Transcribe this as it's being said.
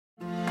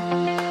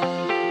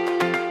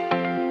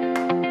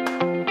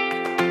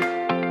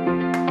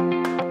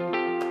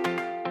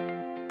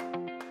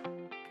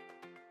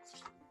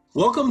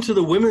Welcome to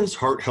the Women's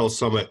Heart Health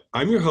Summit.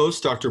 I'm your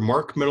host, Dr.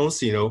 Mark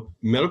Menolascino,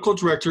 Medical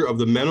Director of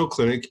the Meno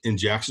Clinic in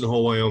Jackson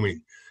Hole,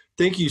 Wyoming.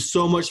 Thank you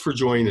so much for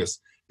joining us.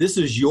 This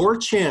is your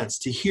chance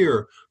to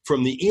hear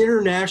from the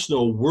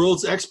international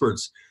world's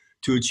experts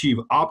to achieve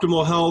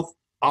optimal health,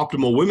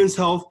 optimal women's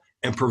health,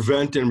 and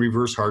prevent and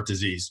reverse heart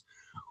disease.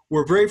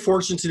 We're very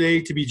fortunate today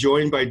to be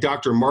joined by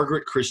Dr.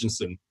 Margaret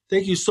Christensen.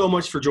 Thank you so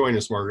much for joining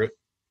us, Margaret.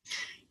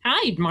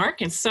 Hi,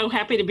 Mark. I'm so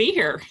happy to be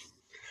here.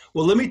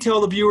 Well, let me tell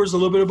the viewers a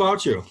little bit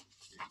about you.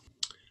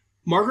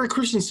 Margaret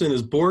Christensen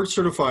is board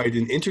certified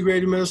in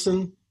integrated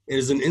medicine and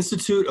is an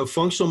Institute of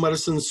Functional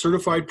Medicine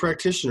certified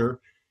practitioner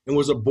and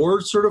was a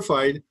board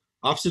certified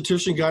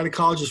obstetrician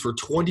gynecologist for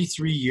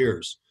 23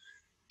 years.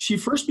 She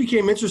first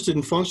became interested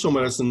in functional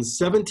medicine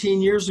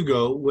 17 years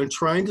ago when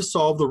trying to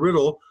solve the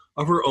riddle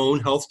of her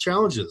own health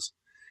challenges.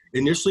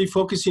 Initially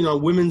focusing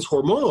on women's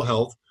hormonal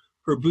health,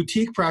 her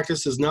boutique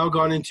practice has now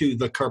gone into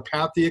the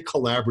Carpathia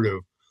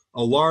Collaborative,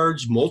 a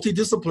large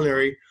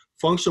multidisciplinary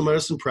functional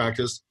medicine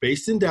practice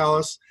based in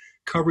Dallas,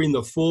 covering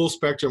the full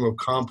spectrum of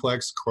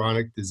complex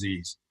chronic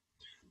disease.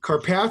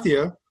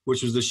 Carpathia,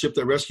 which was the ship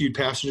that rescued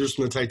passengers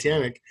from the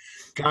Titanic,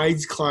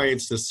 guides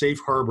clients to safe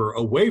harbor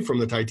away from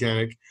the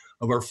Titanic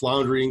of our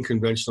floundering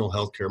conventional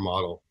healthcare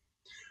model.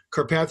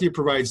 Carpathia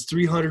provides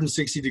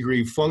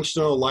 360-degree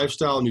functional,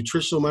 lifestyle, and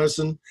nutritional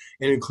medicine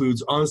and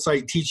includes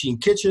on-site teaching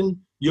kitchen,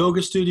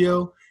 yoga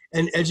studio,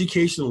 and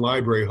education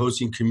library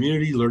hosting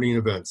community learning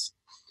events.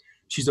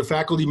 She's a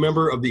faculty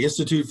member of the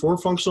Institute for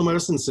Functional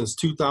Medicine since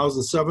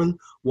 2007,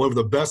 one of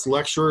the best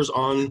lecturers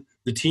on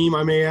the team,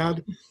 I may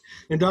add.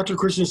 And Dr.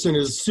 Christensen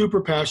is super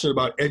passionate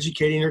about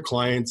educating her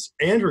clients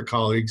and her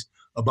colleagues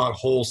about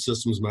whole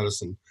systems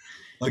medicine.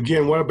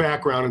 Again, what a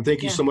background, and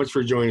thank you so much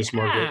for joining us,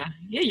 Margaret.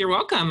 Yeah, you're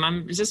welcome.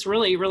 I'm just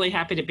really, really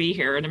happy to be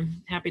here, and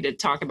I'm happy to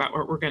talk about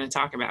what we're going to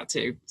talk about,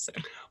 too. So.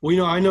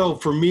 Well, I know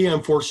for me,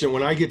 I'm fortunate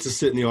when I get to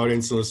sit in the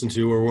audience and listen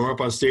to, or we're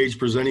up on stage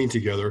presenting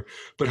together,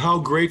 but how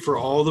great for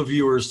all the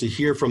viewers to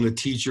hear from the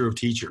teacher of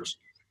teachers.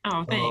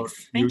 Oh,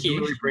 thanks. Thank you. You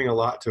really bring a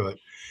lot to it.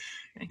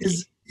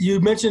 You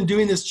mentioned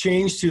doing this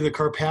change to the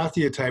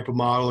Carpathia type of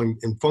model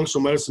in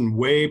functional medicine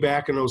way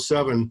back in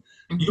 2007.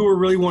 You were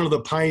really one of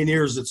the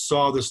pioneers that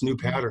saw this new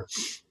pattern.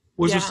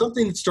 Was there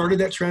something that started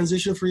that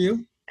transition for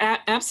you?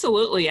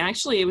 Absolutely.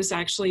 Actually, it was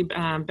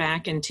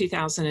back in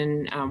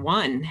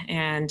 2001,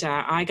 and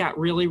I got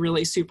really,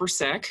 really super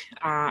sick.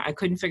 I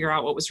couldn't figure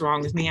out what was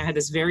wrong with me. I had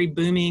this very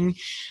booming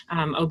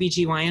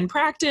OBGYN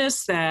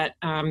practice that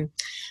I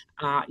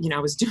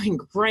was doing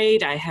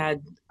great. I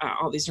had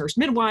all these nurse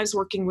midwives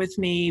working with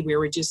me. We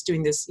were just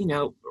doing this,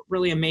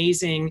 really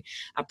amazing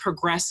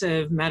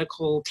progressive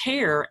medical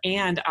care.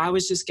 And I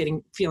was just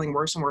feeling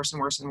worse and worse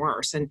and worse and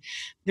worse. And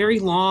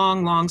very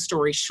long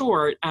story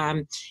short,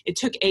 it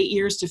took 8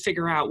 years to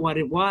figure out what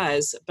it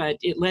was, but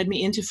it led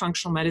me into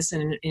functional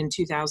medicine in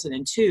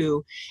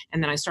 2002.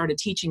 And then I started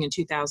teaching in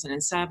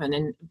 2007.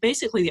 And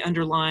basically the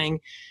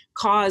underlying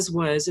cause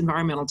was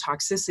environmental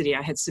toxicity.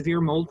 I had severe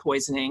mold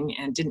poisoning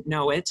and didn't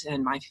know it,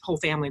 and my whole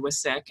family was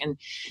sick. And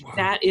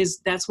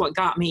that's what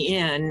got me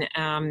in.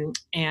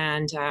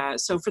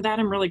 So for that,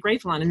 I'm really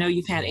grateful. And I know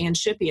you've had Ann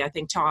Shippey, I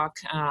think, talk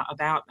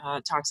about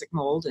toxic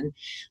mold, and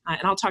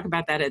I'll talk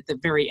about that at the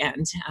very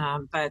end.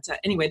 But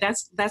anyway,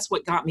 that's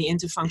what got me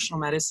into functional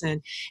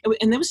medicine.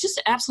 And it was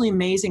just absolutely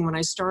amazing when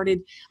I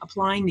started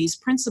applying these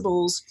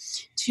principles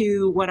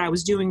to what I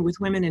was doing with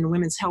women in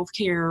women's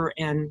healthcare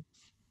and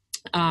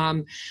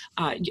in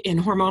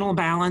hormonal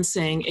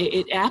balancing.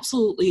 It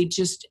absolutely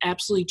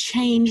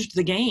changed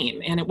the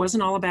game. And it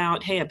wasn't all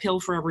about, hey, a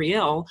pill for every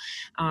ill,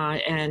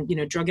 and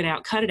drug it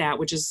out, cut it out,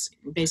 which is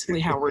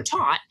basically how we're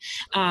taught.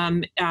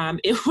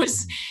 It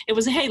was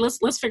hey,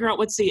 let's figure out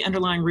what's the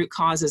underlying root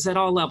causes at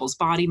all levels,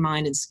 body,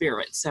 mind, and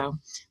spirit. So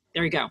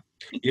there you go.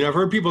 I've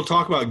heard people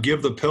talk about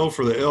give the pill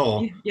for the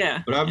ill.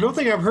 Yeah. But I don't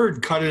think I've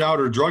heard cut it out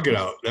or drug it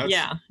out. Is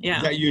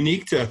that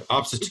unique to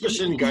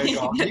obstetrician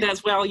gynecology?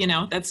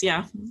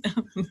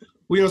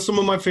 Some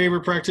of my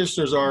favorite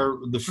practitioners are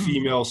the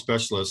female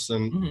specialists,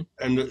 and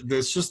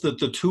it's just that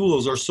the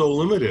tools are so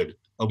limited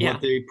of what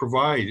they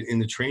provide in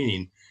the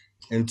training,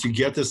 and to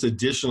get this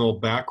additional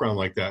background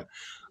like that.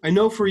 I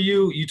know for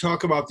you, you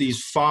talk about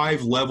these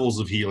 5 levels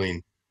of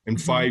healing and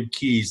 5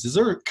 keys. Is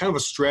there kind of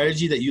a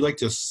strategy that you like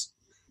to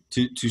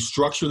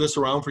structure this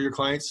around for your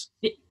clients?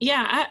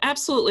 Yeah,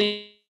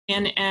 absolutely.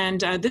 And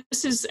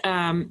this is,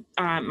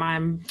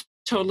 I'm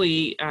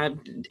totally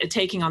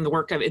taking on the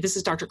work of, this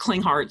is Dr.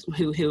 Klinghardt,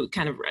 who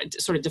kind of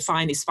sort of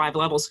defined these 5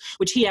 levels,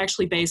 which he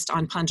actually based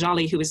on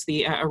Panjali, who is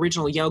the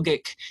original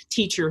yogic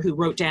teacher who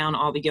wrote down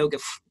all the yoga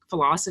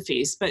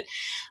philosophies. But,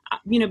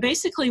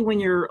 basically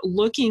when you're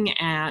looking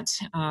at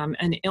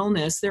an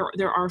illness,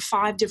 there are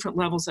 5 different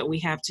levels that we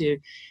have to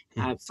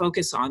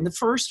focus on. The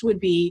first would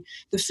be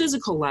the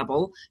physical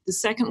level. The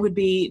second would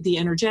be the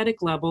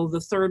energetic level.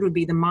 The third would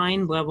be the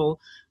mind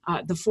level.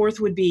 The fourth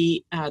would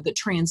be the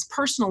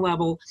transpersonal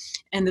level.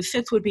 And the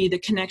fifth would be the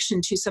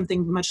connection to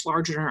something much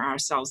larger than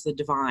ourselves, the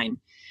divine.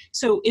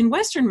 So in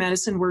Western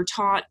medicine, we're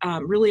taught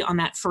really on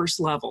that first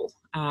level.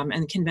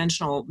 And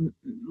conventional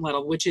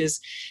level, which is,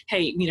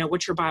 hey,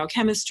 what's your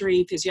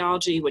biochemistry,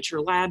 physiology, what's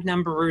your lab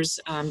numbers,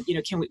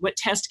 what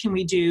test can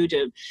we do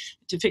to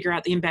figure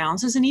out the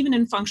imbalances? And even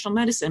in functional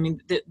medicine, I mean,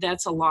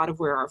 that's a lot of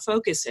where our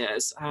focus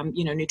is,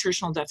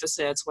 nutritional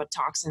deficits, what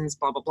toxins,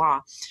 blah, blah,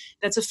 blah.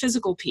 That's a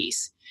physical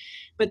piece.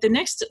 But the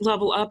next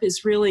level up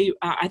is really,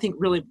 I think,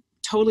 really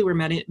totally where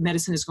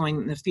medicine is going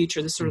in the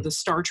future, this sort of the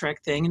Star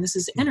Trek thing, and this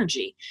is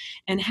energy.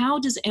 And how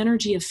does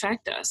energy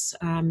affect us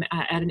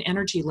at an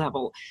energy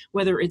level,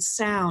 whether it's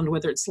sound,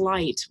 whether it's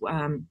light,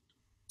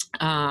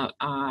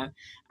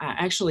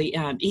 actually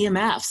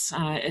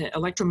EMFs,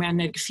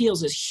 electromagnetic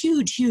fields is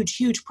huge, huge,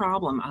 huge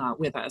problem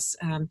with us.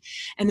 And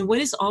then what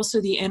is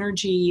also the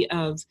energy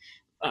of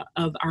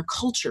our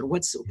culture?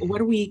 What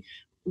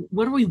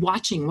are we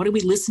watching? What are we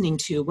listening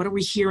to? What are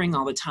we hearing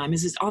all the time?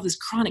 Is this all this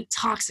chronic,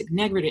 toxic,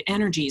 negative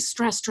energy,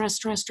 stress, stress,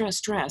 stress, stress,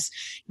 stress?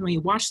 When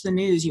you watch the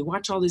news, you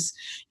watch all these,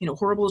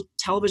 horrible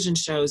television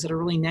shows that are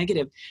really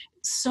negative.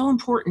 So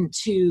important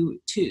to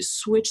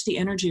switch the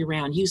energy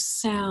around. Use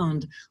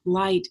sound,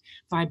 light,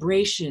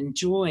 vibration,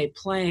 joy,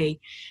 play.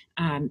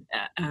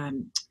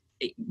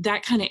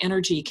 That kind of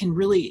energy can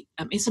really,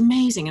 it's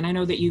amazing. And I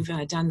know that you've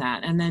done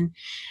that. And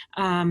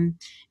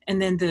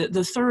then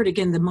the third,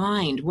 again, the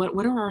mind.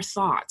 What are our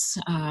thoughts?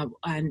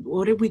 And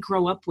what did we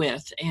grow up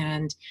with?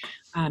 And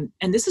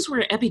this is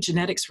where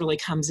epigenetics really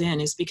comes in,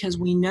 is because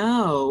we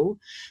know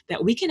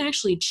that we can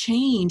actually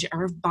change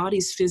our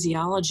body's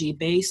physiology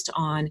based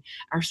on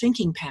our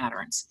thinking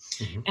patterns.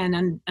 Mm-hmm.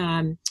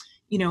 And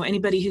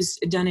anybody who's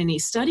done any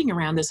studying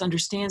around this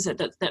understands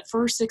that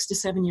first 6 to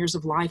 7 years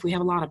of life, we have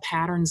a lot of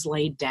patterns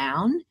laid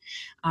down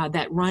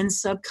that run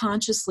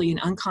subconsciously and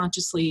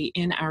unconsciously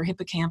in our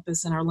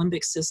hippocampus and our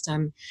limbic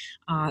system.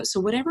 So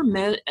whatever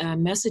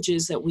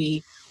messages that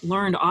we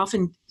learned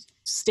often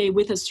stay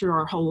with us through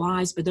our whole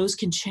lives, but those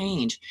can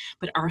change.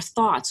 But our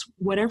thoughts,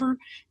 whatever,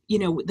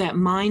 that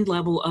mind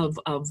level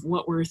of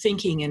what we're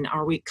thinking, and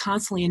are we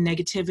constantly in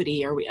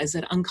negativity? Is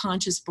that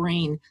unconscious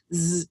brain?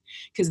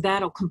 Because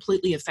that'll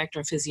completely affect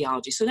our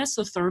physiology. So that's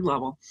the third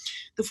level.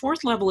 The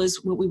fourth level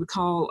is what we would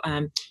call,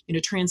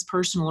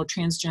 transpersonal or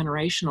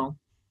transgenerational.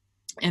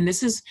 And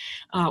this is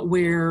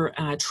where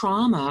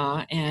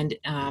trauma and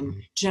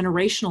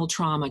generational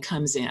trauma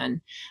comes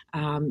in,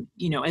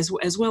 as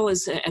well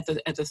as at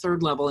the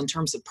third level in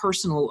terms of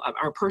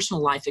our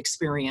personal life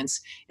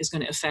experience is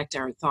going to affect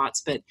our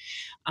thoughts. But,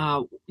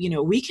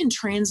 we can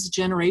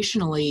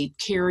transgenerationally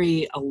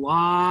carry a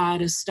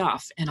lot of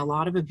stuff and a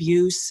lot of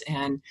abuse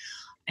and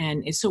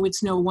so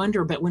it's no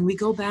wonder. But when we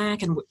go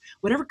back and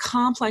whatever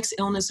complex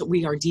illness that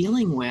we are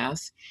dealing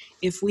with,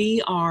 if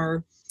we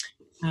are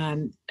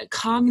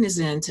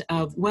cognizant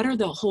of what are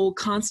the whole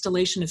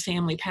constellation of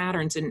family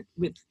patterns, and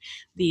with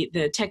the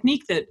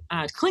technique that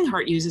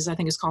Klinghardt uses, I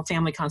think is called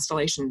family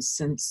constellations,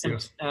 and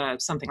yes.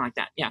 Something like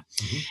that. Yeah.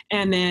 Mm-hmm.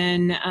 And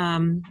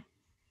then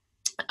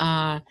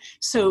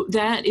so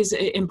that is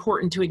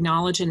important to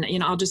acknowledge. And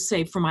I'll just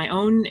say in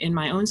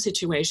my own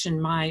situation,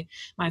 my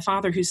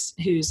father, who's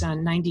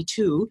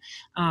 92,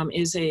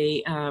 is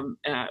a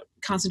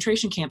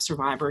concentration camp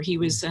survivor. He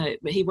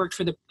worked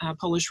for the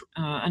Polish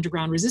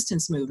underground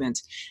resistance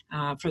movement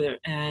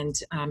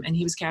and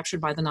he was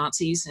captured by the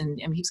Nazis, and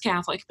he was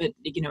Catholic, but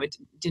it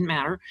didn't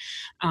matter.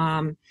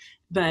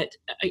 But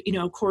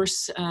of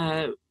course,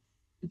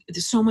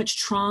 there's so much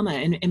trauma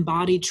and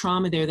embodied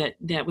trauma there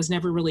that was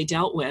never really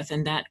dealt with,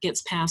 and that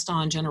gets passed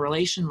on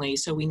generationally.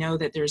 So we know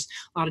that there's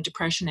a lot of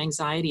depression,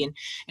 anxiety, and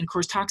of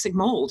course toxic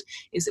mold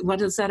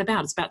what is that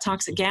about? It's about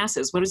toxic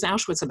gases. What is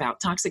Auschwitz about?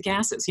 Toxic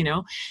gases,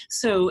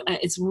 So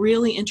it's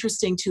really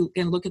interesting to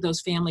look at those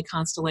family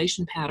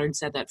constellation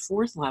patterns at that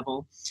fourth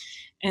level.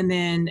 And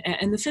then,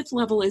 and the fifth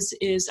level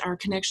is our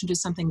connection to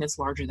something that's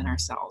larger than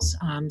ourselves.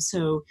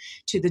 So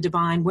to the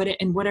divine,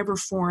 in whatever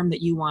form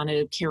that you want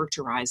to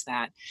characterize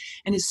that.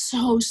 And it's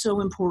so,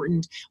 so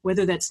important,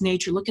 whether that's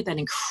nature. Look at that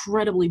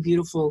incredibly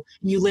beautiful,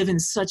 you live in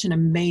such an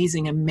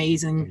amazing,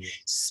 amazing,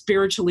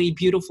 spiritually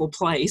beautiful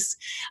place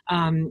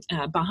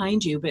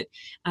behind you. But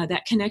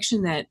that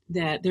connection that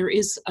there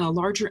is a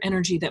larger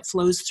energy that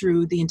flows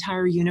through the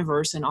entire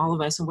universe and all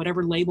of us, and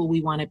whatever label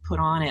we want to put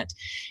on it,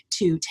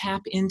 to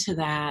tap into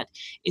that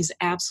is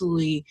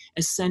absolutely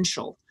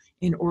essential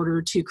in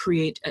order to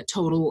create a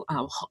total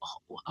a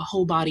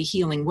whole body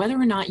healing.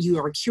 Whether or not you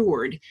are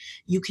cured,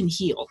 you can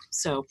heal.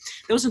 So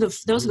those are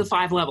the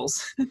 5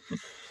 levels.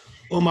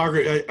 Well,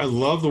 Margaret, I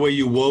love the way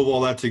you wove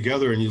all that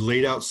together, and you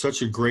laid out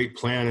such a great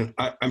plan.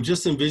 And I'm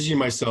just envisioning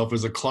myself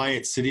as a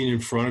client sitting in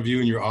front of you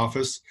in your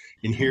office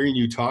and hearing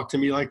you talk to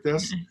me like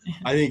this.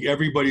 I think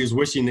everybody is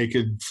wishing they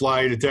could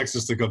fly to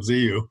Texas to come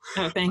see you.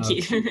 Oh, thank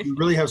you. You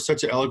really have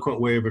such an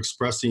eloquent way of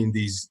expressing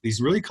these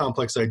really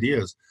complex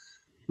ideas.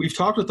 We've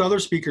talked with other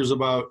speakers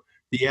about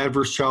the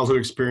adverse childhood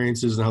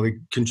experiences and how they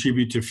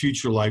contribute to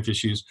future life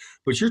issues,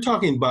 but you're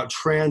talking about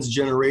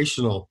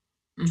transgenerational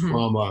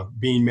trauma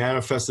being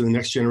manifested in the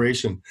next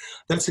generation.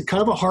 That's a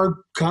kind of a hard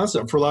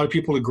concept for a lot of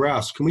people to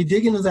grasp. Can we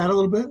dig into that a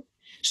little bit?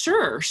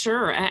 Sure,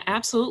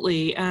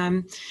 absolutely.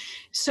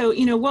 So,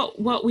 you know,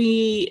 what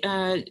we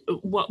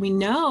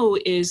know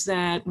is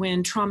that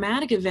when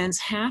traumatic events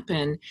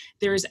happen,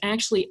 there's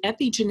actually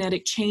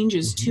epigenetic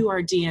changes to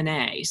our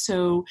DNA.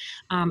 So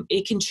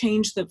it can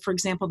change for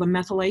example, the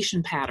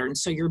methylation pattern.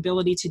 So your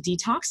ability to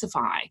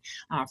detoxify,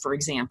 for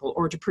example,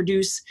 or to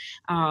produce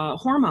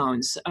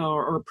hormones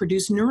or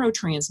produce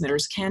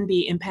neurotransmitters can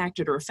be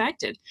impacted or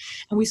affected.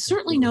 And we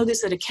certainly know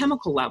this at a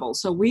chemical level.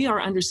 So we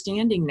are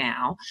understanding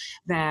now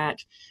that,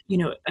 you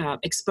know,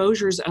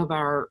 exposures of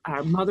our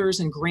mothers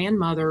and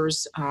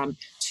grandmothers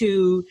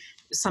to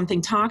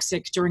something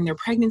toxic during their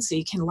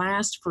pregnancy can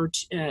last for,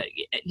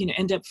 you know,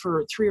 end up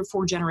for 3 or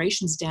 4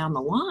 generations down the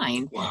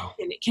line. Wow.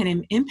 And it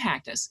can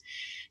impact us.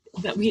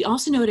 But we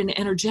also know at an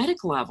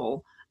energetic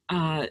level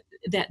that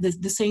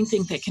the same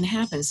thing that can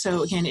happen.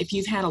 So again, if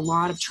you've had a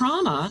lot of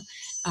trauma,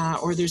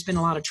 or there's been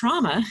a lot of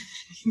trauma,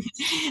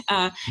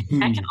 that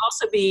can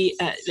also be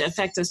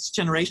affect us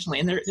generationally.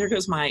 And there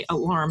goes my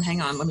alarm.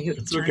 Hang on, let me get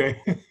it. It's okay.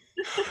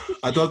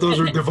 I thought those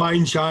were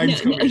divine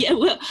chimes. No, yeah,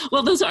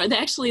 well, those are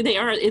actually they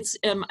are. It's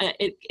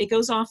it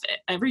goes off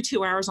every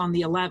 2 hours on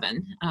the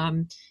 11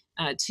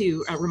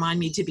 to remind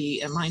me to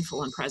be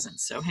mindful and present.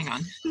 So hang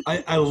on.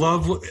 I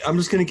love. I'm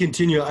just going to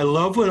continue. I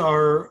love when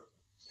our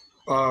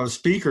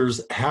speakers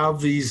have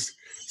these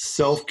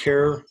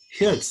self-care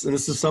hits, and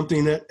this is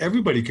something that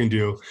everybody can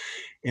do.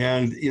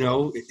 And, you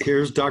know,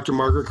 here's Dr.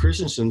 Margaret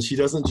Christensen. She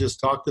doesn't just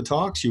talk the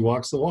talk; she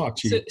walks the walk.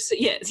 So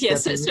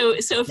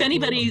if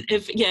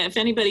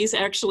anybody's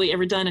actually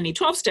ever done any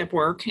 12-step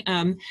work,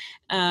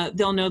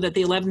 they'll know that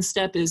the 11th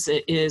step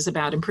is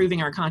about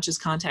improving our conscious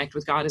contact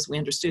with God as we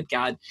understood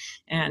God.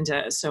 And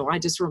so I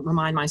just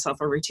remind myself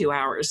every 2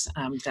 hours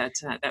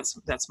that's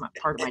my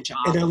part of my job.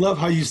 And I love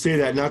how you say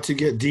that. Not to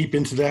get deep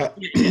into that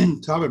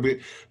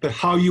topic, but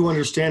how you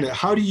understand it.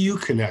 How do you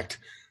connect?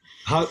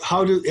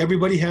 How do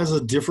everybody has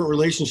a different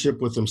relationship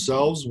with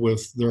themselves,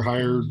 with their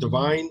higher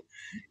divine,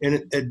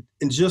 and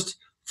just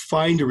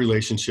find a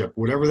relationship,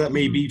 whatever that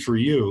may be for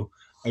you.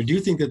 I do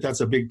think that that's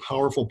a big,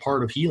 powerful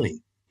part of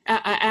healing.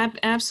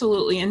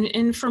 Absolutely.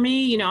 And for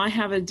me, you know, I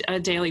have a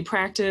daily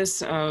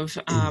practice of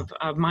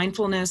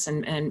mindfulness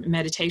and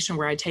meditation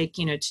where I take,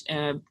 you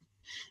know,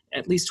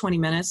 at least 20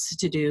 minutes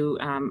to do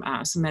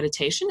some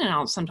meditation,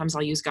 and sometimes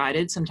I'll use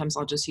guided, sometimes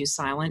I'll just use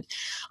silent.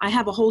 I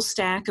have a whole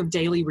stack of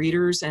daily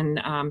readers, and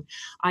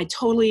I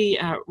totally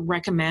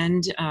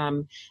recommend,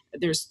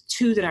 there's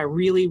 2 that I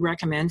really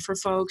recommend for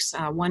folks.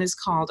 One is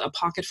called A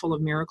Pocket Full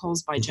of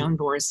Miracles by Joan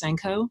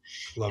Borisenko.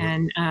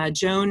 And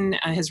Joan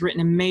has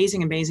written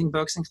amazing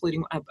books,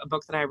 including a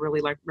book that I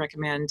really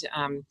recommend,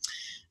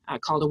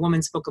 called A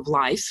Woman's Book of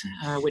Life,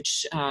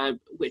 which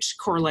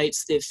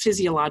correlates the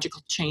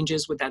physiological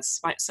changes with that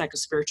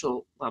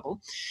psychospiritual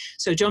level.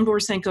 So Joan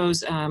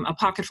Borisenko's A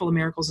Pocket Full of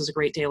Miracles is a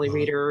great daily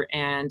reader,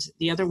 and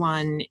the other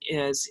one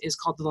is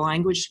called The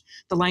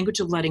Language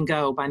of Letting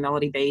Go by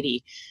Melody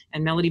Beatty.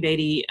 And Melody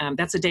Beatty,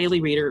 that's a daily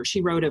reader.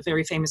 She wrote a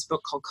very famous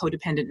book called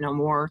Codependent No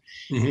More,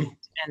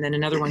 and then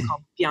another one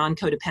called Beyond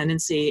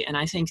Codependency. And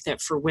I think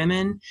that for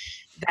women,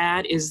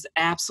 that is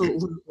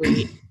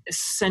absolutely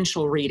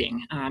essential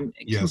reading,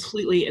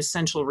 completely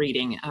essential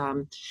reading.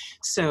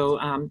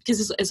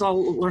 Because it's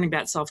all learning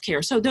about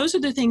self-care. So those are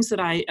the things that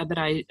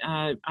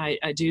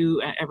I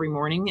do every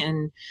morning,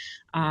 and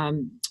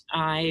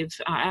I've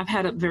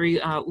had a very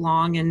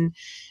long and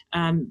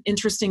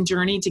interesting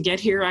journey to get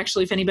here.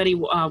 Actually, if anybody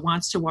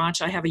wants to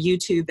watch, I have a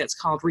YouTube that's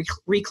called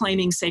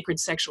Reclaiming Sacred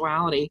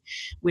Sexuality,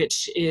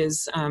 which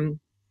is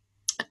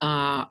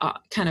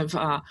kind of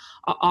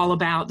all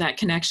about that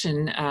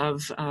connection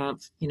of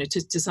you know,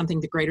 to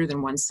something greater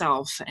than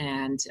oneself,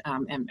 and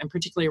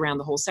particularly around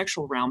the whole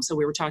sexual realm. So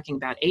we were talking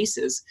about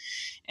ACEs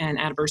and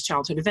adverse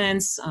childhood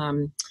events,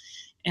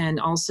 and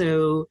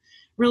also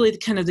really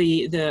kind of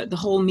the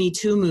whole Me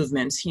Too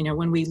movement. You know,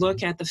 when we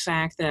look at the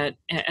fact that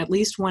at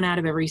least 1 out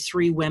of every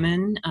 3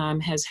 women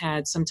has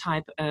had some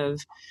type of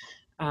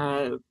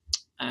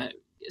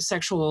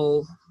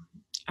sexual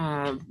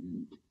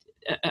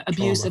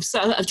abuse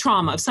of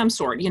trauma of some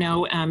sort. You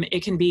know,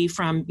 it can be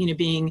from, you know,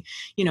 being,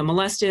 you know,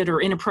 molested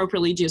or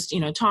inappropriately just, you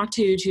know, talked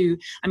to,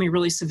 I mean,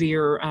 really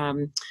severe,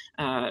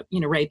 you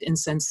know, rape,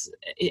 incest,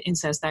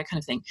 that kind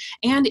of thing.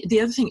 And the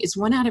other thing is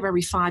 1 out of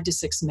every 5 to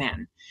 6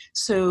 men.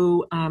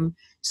 So,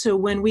 so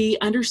when we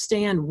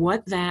understand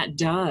what that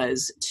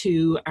does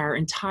to our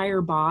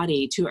entire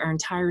body, to our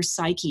entire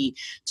psyche,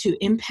 to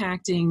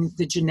impacting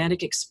the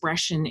genetic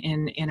expression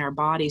in our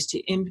bodies,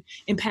 to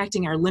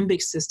impacting our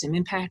limbic system,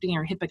 impacting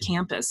our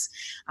hippocampus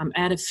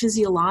at a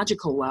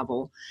physiological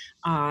level,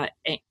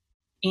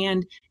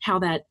 and how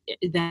that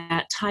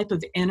type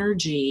of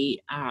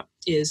energy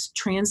is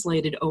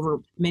translated over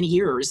many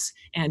years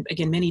and,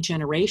 again, many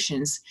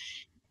generations.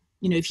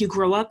 You know, if you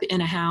grow up in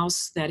a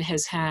house that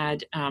has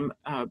had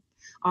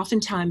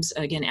oftentimes,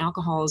 again,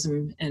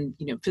 alcoholism and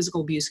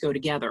physical abuse go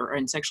together,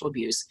 and sexual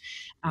abuse,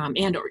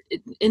 and or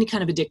any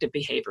kind of addictive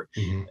behavior.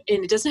 Mm-hmm.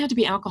 And it doesn't have to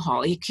be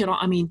alcohol. It could,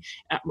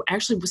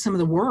 actually, some of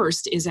the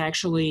worst is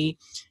actually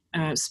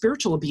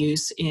spiritual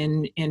abuse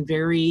in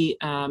very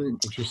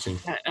Interesting.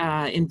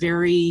 In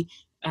very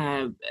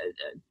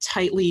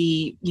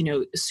tightly,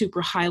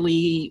 super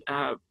highly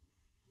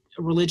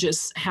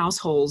religious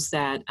households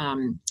that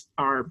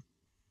are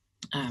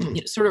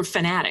sort of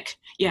fanatic.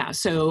 Yeah.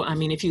 So,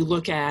 if you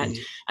look at,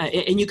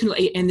 and you can,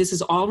 and this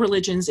is all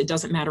religions, it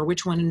doesn't matter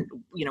which one,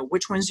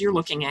 which ones you're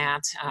looking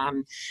at.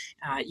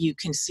 You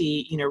can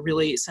see,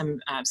 really some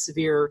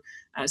severe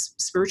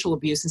spiritual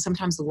abuse, and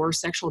sometimes the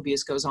worst sexual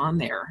abuse goes on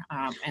there.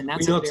 And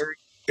that's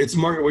it's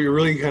Margaret, what you're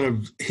really kind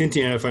of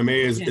hinting at, if I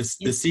may, is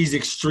it's these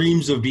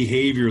extremes of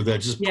behavior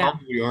that just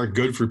probably aren't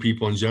good for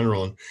people in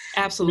general. And,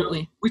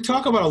 absolutely. We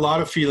talk about a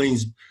lot of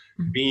feelings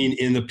being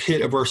in the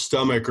pit of our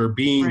stomach or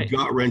being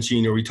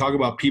gut-wrenching, or we talk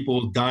about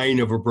people dying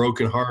of a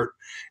broken heart.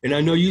 And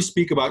I know you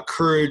speak about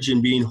courage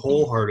and being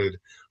wholehearted.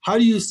 How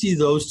do you see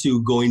those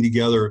two going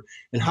together?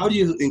 And how do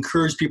you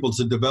encourage people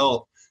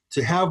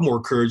to have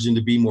more courage and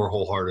to be more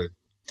wholehearted?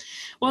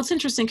 Well, it's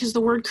interesting because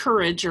the word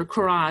courage or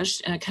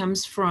courage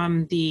comes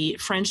from the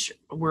French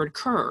word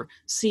coeur,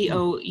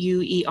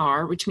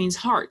 C-O-U-E-R, which means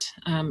heart,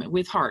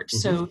 with heart. Mm-hmm.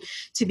 So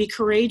to be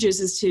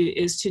courageous is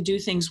to do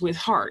things with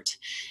heart.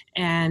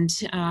 And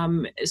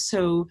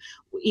so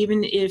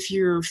even if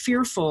you're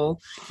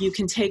fearful, you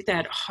can take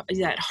that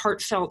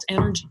heartfelt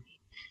energy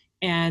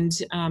and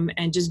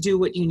just do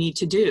what you need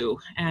to do.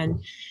 And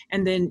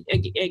then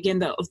again,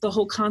 the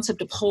whole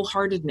concept of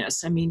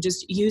wholeheartedness.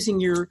 Just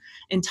using your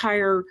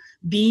entire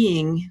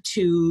being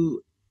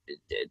to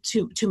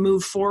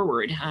move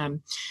forward.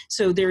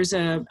 So there's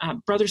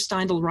Brother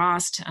Steindl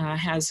Rast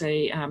has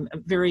a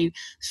very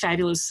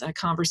fabulous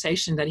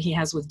conversation that he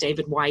has with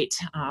David White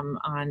on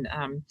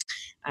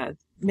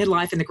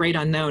midlife and the great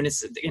unknown.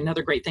 It's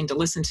another great thing to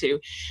listen to.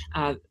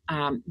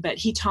 But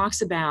he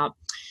talks about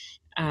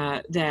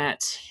that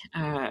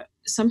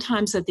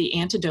sometimes that the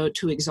antidote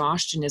to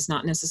exhaustion is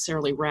not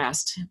necessarily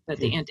rest, but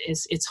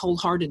it's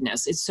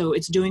wholeheartedness.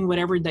 It's doing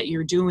whatever that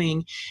you're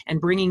doing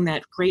and bringing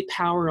that great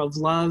power of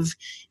love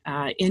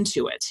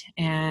into it,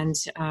 and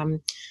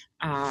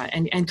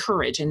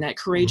courage, and that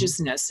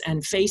courageousness,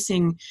 and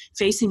facing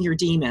your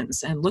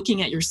demons and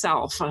looking at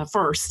yourself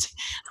first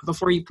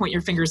before you point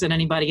your fingers at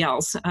anybody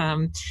else,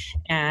 and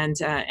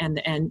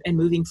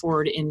moving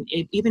forward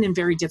even in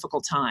very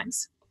difficult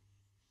times.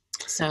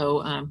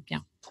 So, yeah.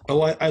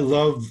 Oh, I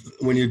love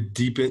when you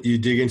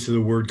dig into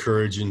the word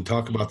courage and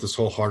talk about this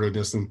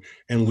wholeheartedness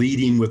and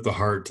leading with the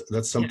heart.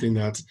 That's something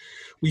that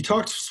we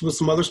talked with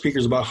some other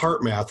speakers about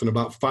heart math and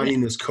about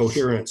finding this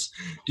coherence.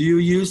 Do you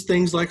use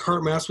things like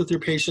heart math with your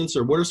patients,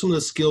 or what are some of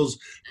the skills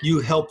you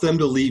help them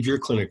to leave your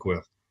clinic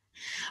with?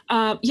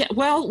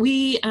 Well,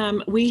 we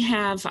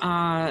have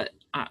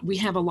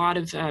a lot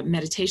of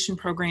meditation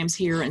programs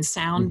here, and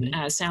sound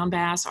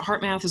baths.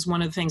 Heart math is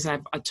one of the things I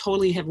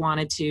totally have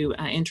wanted to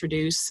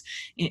introduce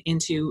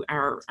into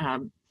our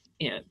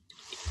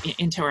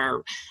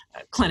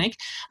clinic.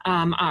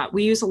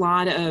 We use a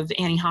lot of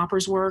Annie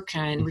Hopper's work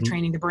and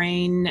retraining the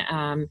brain,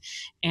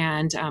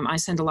 and I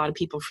send a lot of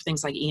people for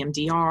things like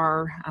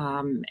EMDR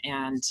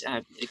and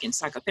again,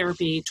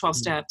 psychotherapy, 12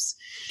 steps.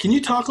 Can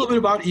you talk a little bit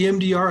about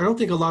EMDR? I don't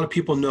think a lot of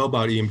people know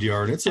about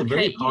EMDR, and it's a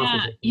very powerful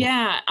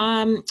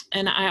thing.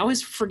 And I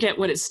always forget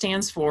what it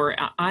stands for.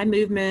 Eye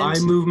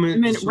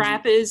movement,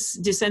 rapids,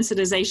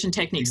 desensitization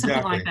technique,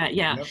 something like that.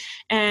 Yeah. Yep.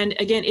 And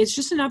again, it's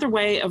just another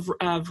way of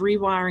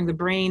rewiring the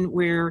brain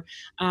where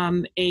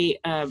a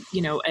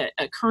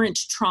current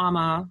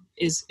trauma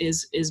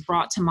is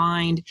brought to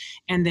mind,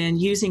 and then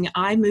using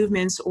eye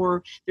movements,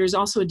 or there's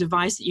also a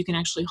device that you can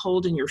actually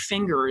hold in your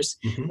fingers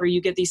where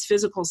you get these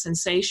physical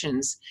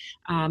sensations,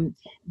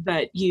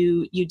 but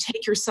you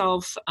take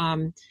yourself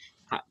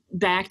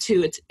back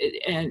to it,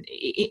 and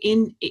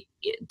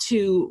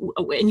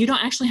and you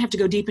don't actually have to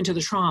go deep into the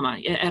trauma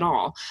at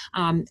all,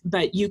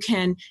 but you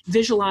can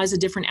visualize a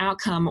different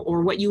outcome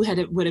or what you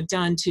would have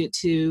done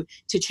to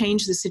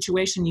change the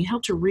situation. You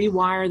help to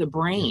rewire the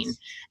brain,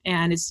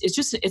 and it's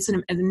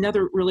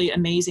another really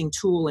amazing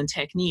tool and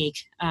technique.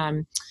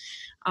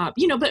 But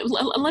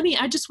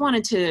I just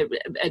wanted to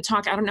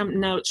talk, I'm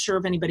not sure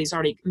if anybody's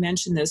already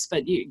mentioned this,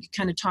 but you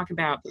kind of talk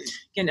about,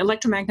 again,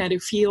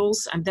 electromagnetic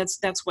fields.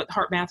 That's what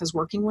heart math is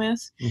working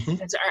with.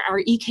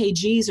 Our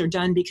EKGs are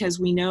done because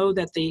we know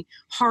that the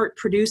heart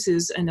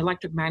produces an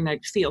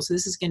electromagnetic field. So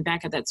this is getting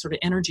back at that sort of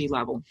energy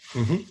level.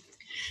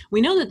 We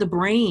know that the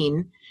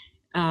brain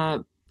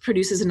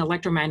produces an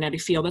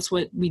electromagnetic field. That's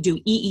what we do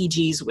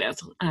EEGs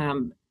with.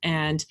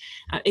 And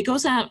it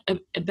goes out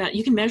about,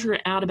 you can measure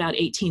it out about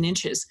 18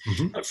 inches.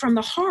 But from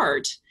the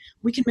heart,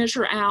 we can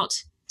measure out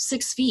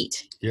 6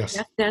 feet. Yes.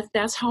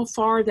 That's how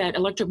far that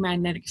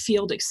electromagnetic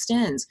field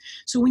extends.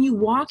 So when you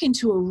walk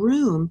into a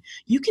room,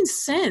 you can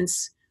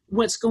sense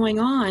what's going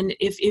on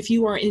if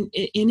you are in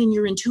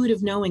your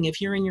intuitive knowing,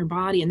 if you're in your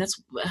body. And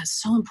that's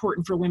so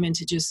important for women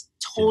to just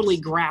totally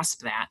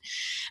grasp that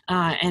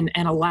and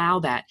allow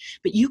that.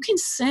 But you can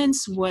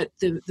sense what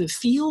the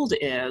field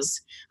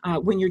is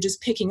when you're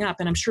just picking up.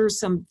 And I'm sure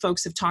some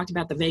folks have talked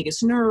about the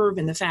vagus nerve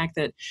and the fact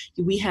that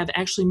we have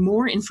actually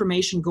more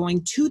information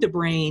going to the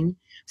brain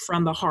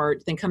from the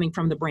heart than coming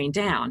from the brain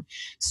down.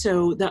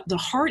 So the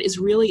heart is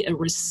really a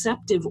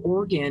receptive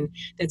organ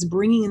that's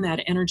bringing in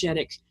that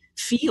energetic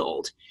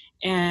field.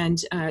 And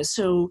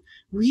so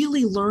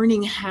really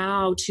learning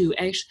how to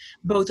actually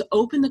both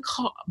open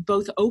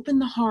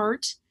the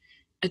heart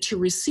to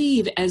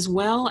receive, as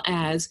well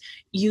as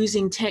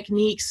using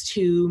techniques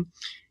to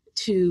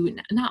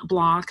not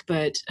block,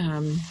 but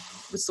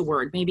what's the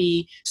word?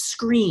 Maybe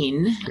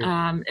screen,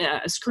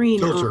 screen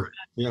filter.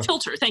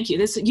 Filter. Thank you.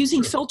 This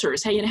using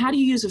filters. Hey, and how do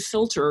you use a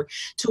filter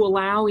to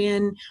allow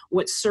in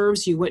what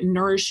serves you, what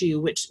nourishes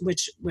you,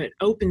 what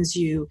opens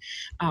you,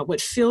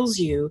 what fills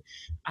you,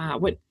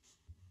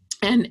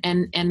 and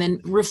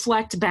then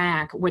reflect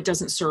back what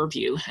doesn't serve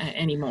you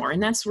anymore.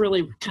 And that's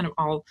really kind of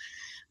all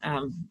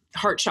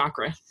heart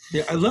chakra.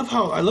 Yeah, I love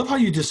how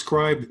you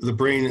describe the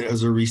brain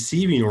as a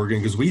receiving organ,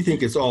 because we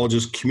think it's all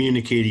just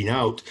communicating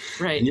out.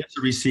 Right. And yes,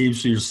 it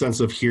receives your sense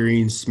of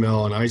hearing,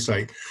 smell, and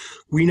eyesight.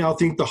 We now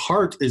think the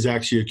heart is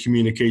actually a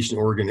communication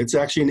organ. It's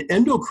actually an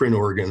endocrine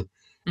organ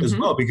as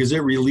well, because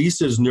it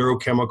releases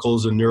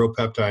neurochemicals and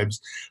neuropeptides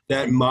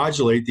that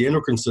modulate the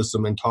endocrine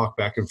system and talk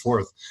back and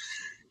forth.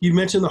 You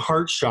mentioned the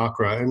heart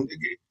chakra, and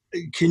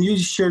can you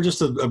share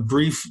just a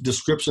brief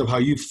description of how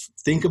you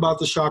think about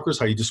the chakras,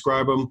 how you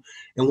describe them,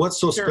 and what's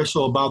so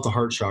special about the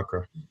heart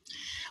chakra?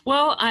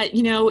 Well,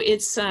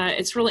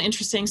 it's really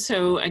interesting.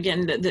 So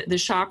again, the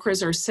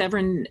chakras are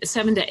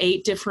seven to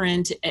eight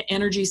different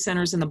energy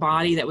centers in the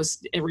body that was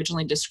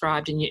originally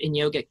described in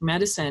yogic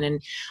medicine.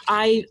 And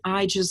I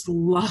just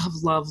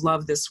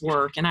love this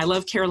work. And I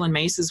love Carolyn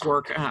Mace's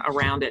work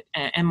around it,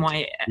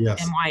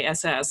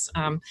 MYSS.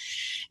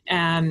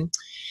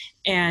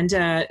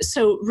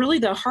 So really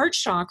the heart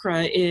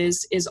chakra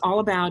is all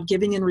about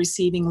giving and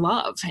receiving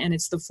love. And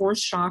it's the fourth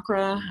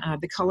chakra.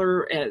 The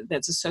color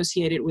that's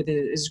associated with it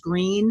is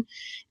green.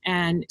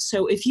 And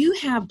so if you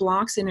have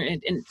blocks in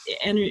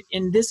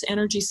this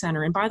energy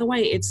center, and by the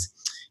way, it's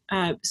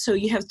so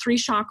you have three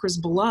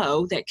chakras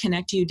below that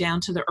connect you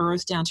down to the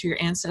earth, down to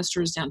your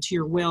ancestors, down to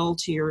your will,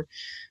 to your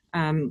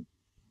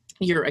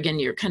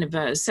kind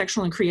of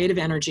sexual and creative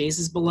energies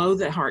is below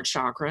the heart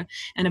chakra,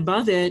 and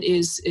above it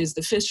is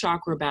the fifth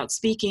chakra about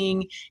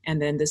speaking,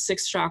 and then the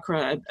sixth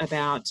chakra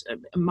about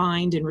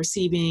mind and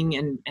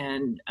receiving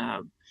and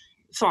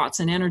thoughts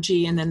and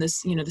energy, and then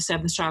this the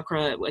seventh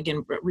chakra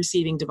again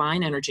receiving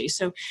divine energy.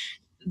 So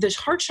the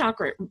heart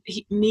chakra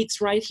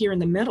meets right here in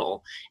the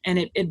middle, and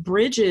it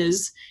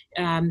bridges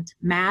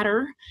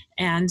matter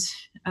and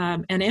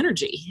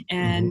energy.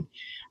 And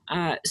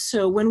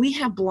so when we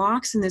have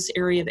blocks in this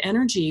area of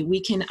energy,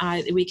 we can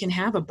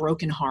have a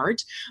broken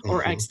heart,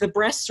 or the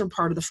breasts are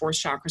part of the fourth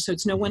chakra. So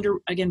it's no wonder,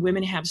 again,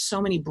 women have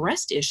so many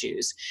breast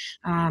issues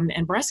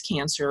and breast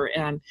cancer.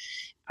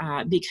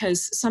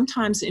 Because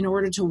sometimes in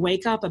order to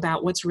wake up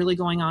about what's really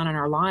going on in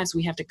our lives,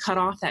 we have to cut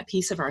off that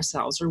piece of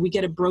ourselves, or we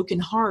get a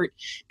broken heart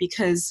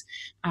because,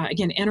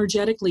 again,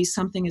 energetically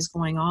something is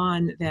going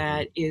on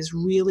that is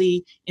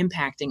really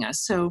impacting us.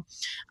 So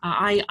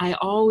I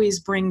always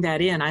bring that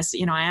in. I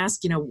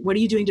ask, what are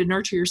you doing to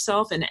nurture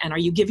yourself? And are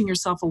you giving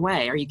yourself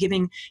away? Are you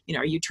giving,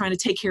 are you trying to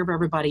take care of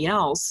everybody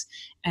else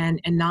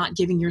and not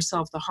giving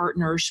yourself the heart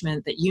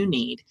nourishment that you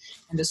need,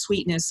 and the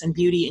sweetness and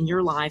beauty in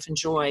your life and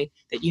joy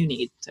that you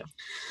need? So,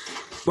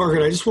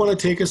 Margaret, I just want to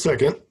take a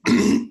second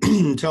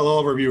and tell all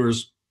of our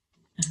viewers,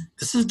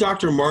 this is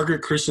Dr.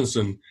 Margaret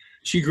Christensen.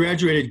 She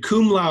graduated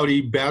cum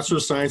laude, Bachelor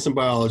of Science in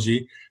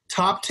Biology,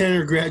 top 10 in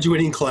her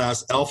graduating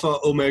class, Alpha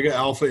Omega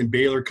Alpha in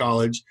Baylor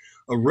College,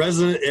 a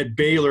resident at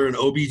Baylor in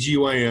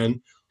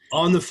OBGYN,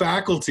 on the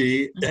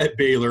faculty at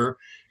Baylor,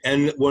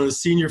 and one of the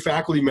senior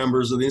faculty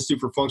members of the Institute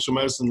for Functional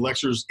Medicine,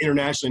 lectures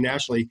internationally,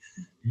 nationally.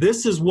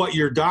 This is what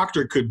your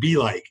doctor could be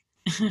like.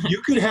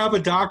 You could have a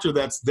doctor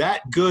that's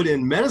that good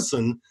in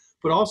medicine,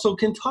 but also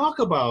can talk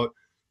about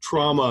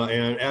trauma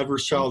and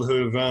adverse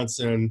childhood events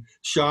and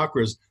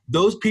chakras.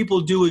 Those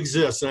people do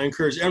exist, and I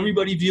encourage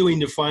everybody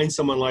viewing to find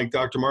someone like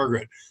Dr.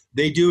 Margaret.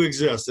 They do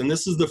exist, and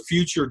this is the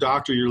future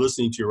doctor you're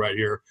listening to right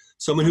here,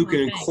 someone who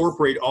can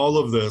incorporate all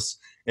of this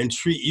and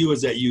treat you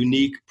as that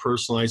unique,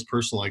 personalized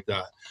person like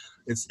that.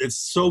 It's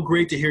so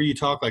great to hear you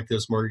talk like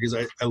this, Margaret,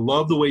 because I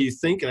love the way you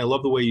think, and I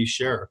love the way you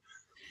share.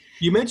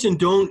 You mentioned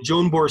Joan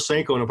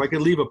Borisenko, and if I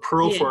could leave a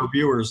pearl for our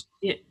viewers,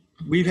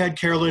 we've had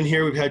Carolyn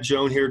here, we've had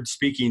Joan here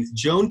speaking.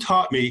 Joan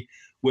taught me,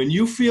 when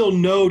you feel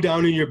no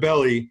down in your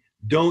belly,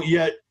 don't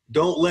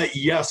let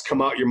yes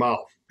come out your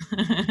mouth.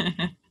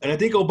 And I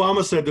think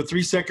Obama said the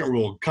 3-second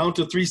rule, count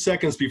to 3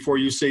 seconds before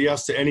you say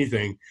yes to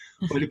anything.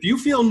 But if you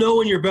feel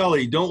no in your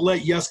belly, don't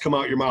let yes come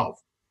out your mouth.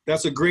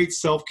 That's a great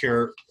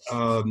self-care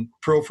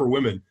pro for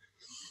women.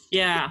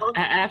 Yeah,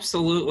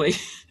 absolutely.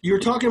 You were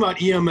talking about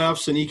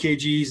EMFs and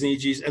EKGs and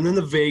EGs, and then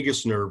the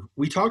vagus nerve.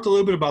 We talked a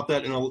little bit about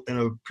that in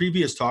a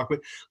previous talk, but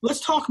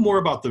let's talk more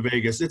about the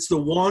vagus. It's the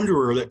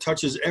wanderer that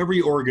touches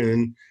every organ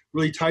and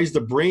really ties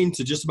the brain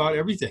to just about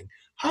everything.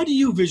 How do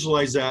you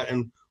visualize that,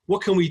 and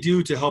what can we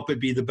do to help it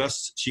be the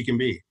best she can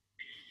be?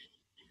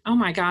 Oh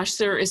my gosh,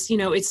 there is,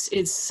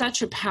 it's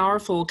such a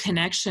powerful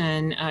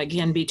connection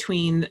again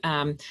between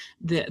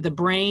the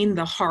brain,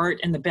 the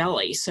heart, and the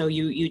belly. So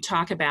you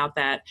talk about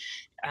that.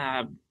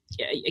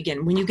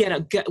 Again, when you get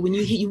a gut,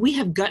 we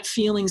have gut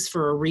feelings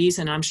for a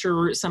reason. I'm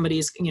sure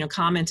somebody's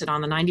commented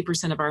on the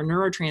 90% of our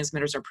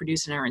neurotransmitters are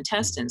produced in our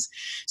intestines.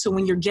 So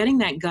when you're getting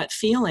that gut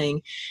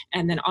feeling,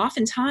 and then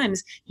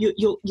oftentimes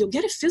you'll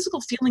get a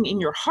physical feeling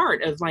in your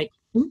heart of like,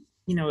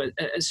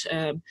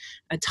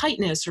 a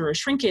tightness or a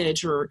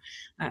shrinkage or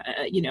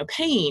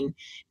pain,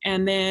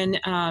 and then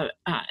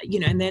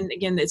and then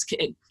again it's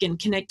again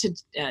connected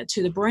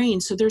to the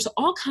brain. So there's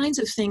all kinds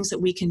of things that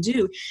we can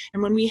do,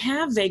 and when we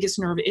have vagus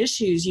nerve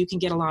issues, you can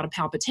get a lot of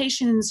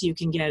palpitations, you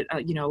can get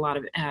a lot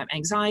of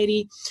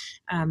anxiety.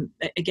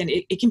 Again,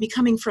 it can be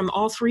coming from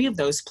all three of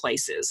those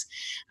places.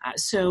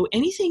 So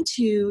anything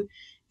to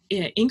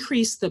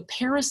increase the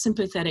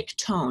parasympathetic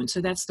tone, so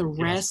that's the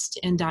rest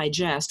and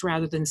digest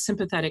rather than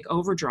sympathetic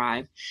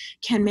overdrive,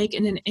 can make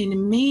an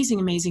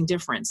amazing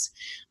difference.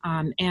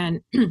 And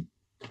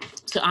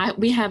so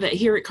we have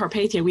here at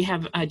Carpathia, we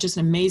have just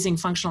an amazing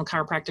functional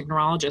chiropractic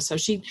neurologist. So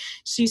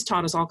she's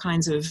taught us all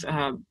kinds of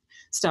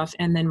stuff.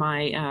 And then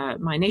my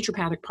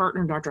naturopathic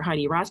partner, Dr.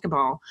 Heidi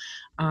Rathgebal,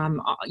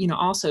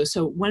 also.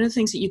 So one of the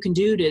things that you can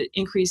do to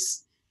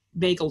increase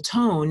vagal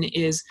tone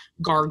is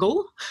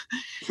gargle,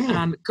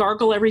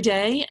 gargle every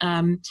day,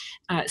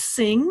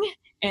 sing,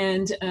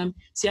 and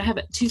see, I have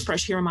a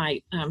toothbrush here on my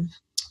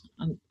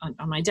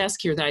on my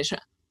desk here that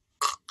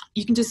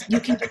you can just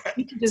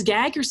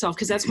gag yourself,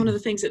 because that's one of the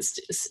things that's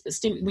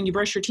when you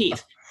brush your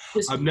teeth.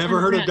 Just I've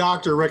never heard a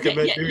doctor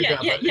recommend doing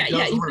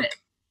that.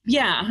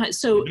 Yeah.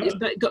 So,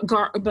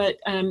 but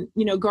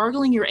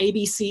gargling your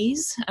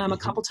ABCs a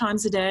couple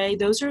times a day.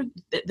 Those are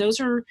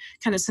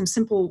kind of some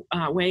simple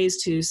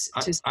ways to.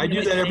 I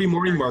do that every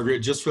morning, Margaret,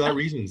 just for that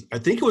reason. I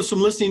think it was from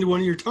listening to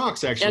one of your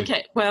talks, actually.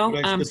 Okay. Well,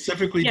 I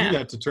specifically do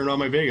that to turn on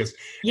my vagus,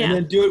 and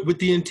then do it with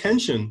the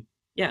intention.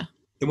 Yeah.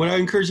 And what I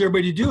encourage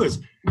everybody to do is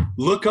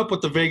look up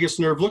what the vagus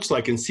nerve looks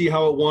like and see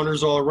how it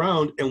wanders all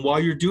around. And while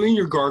you're doing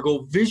your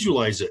gargle,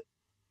 visualize it.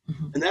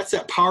 And that's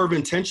that power of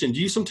intention. Do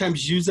you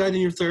sometimes use that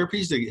in your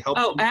therapies to help?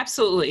 Oh,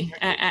 absolutely.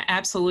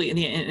 Absolutely. And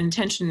the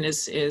intention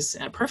is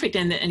perfect.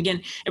 And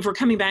again, if we're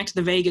coming back to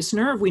the vagus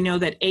nerve, we know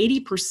that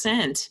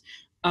 80%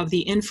 of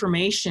the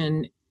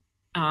information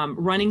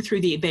running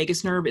through the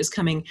vagus nerve is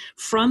coming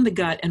from the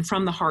gut and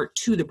from the heart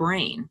to the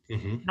brain.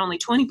 And only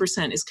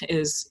 20%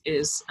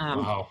 is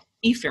wow.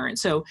 efferent.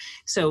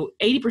 So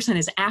 80%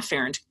 is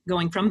afferent,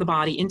 going from the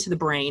body into the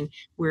brain,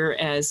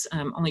 whereas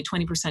only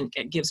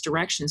 20% gives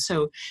direction.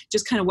 So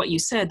just kind of what you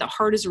said, the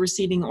heart is a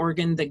receiving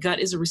organ, the gut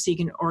is a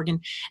receiving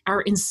organ.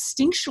 Our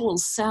instinctual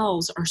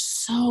selves are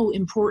so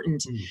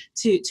important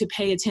to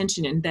pay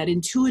attention, and that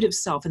intuitive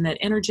self and that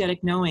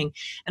energetic knowing,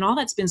 and all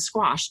that's been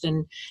squashed.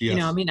 And,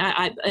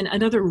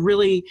 another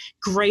really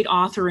great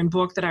author and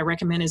book that I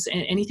recommend is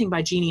anything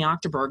by Jeannie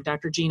Octerberg,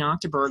 Dr. Jean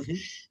Octerberg.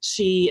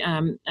 She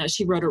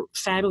wrote a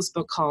fabulous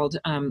book called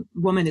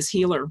Woman is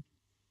Healer,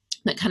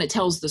 that kind of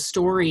tells the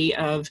story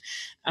of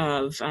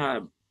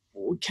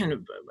kind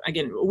of,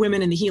 again,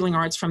 women in the healing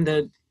arts from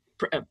the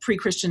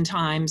pre-Christian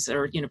times,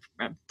 or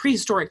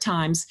prehistoric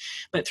times,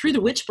 but through the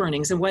witch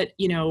burnings and what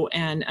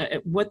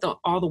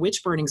all the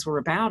witch burnings were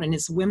about. And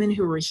it's women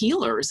who were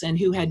healers and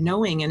who had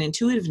knowing and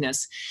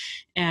intuitiveness,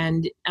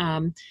 and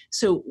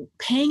so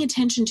paying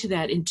attention to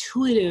that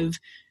intuitive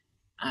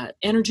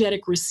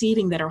energetic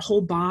receiving that our whole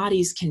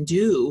bodies can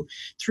do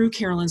through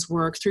Carolyn's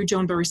work, through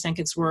Joan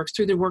Burry-Senkett's work,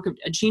 through the work of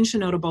Jean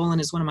Shinoda-Bolen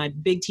is one of my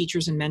big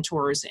teachers and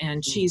mentors,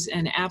 and she's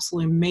an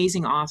absolutely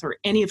amazing author.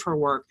 Any of her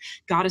work,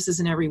 Goddesses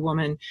in Every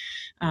Woman,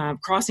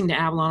 Crossing to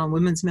Avalon, on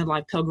Women's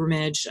Midlife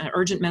Pilgrimage,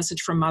 Urgent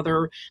Message from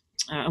Mother,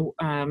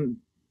 the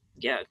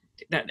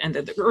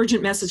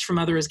urgent message from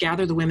Mother is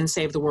Gather the Women,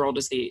 Save the World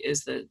is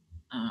the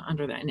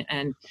under that.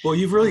 And well,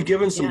 you've really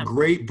given some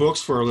great books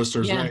for our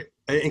listeners. Yeah.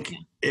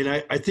 And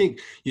I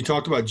think you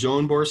talked about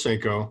Joan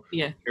Borisenko,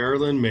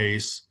 Carolyn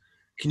Mace.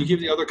 Can you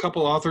give the other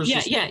couple authors? Yeah.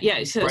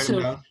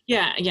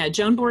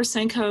 Joan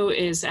Borisenko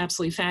is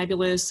absolutely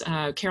fabulous.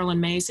 Carolyn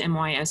Mace,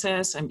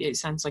 MYSS. It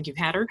sounds like you've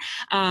had her.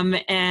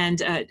 And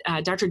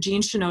Dr.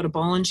 Jean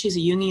Shinoda-Bolen. She's a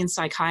Jungian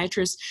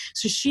psychiatrist.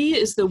 So she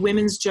is the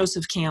women's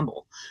Joseph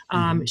Campbell.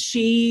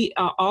 She,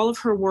 all of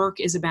her work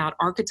is about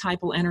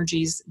archetypal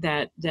energies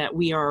that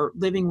we are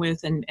living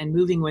with and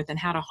moving with, and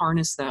how to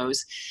harness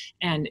those.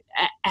 And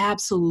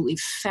absolutely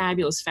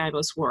fabulous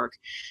work.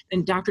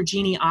 And Dr.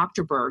 Jeannie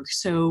Octerberg.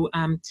 So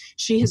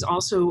she She has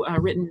also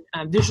written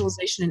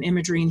Visualization and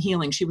Imagery and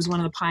Healing. She was one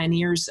of the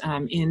pioneers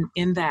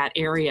in that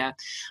area.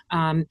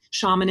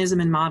 Shamanism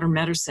and Modern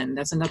Medicine,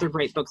 that's another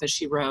great book that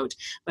she wrote.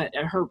 But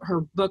her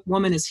book,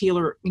 Woman is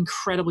Healer,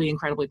 incredibly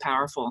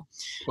powerful.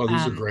 Well,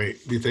 these are great.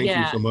 Thank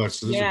you so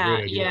much. These are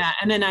great ideas. Yeah.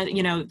 And then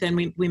then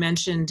we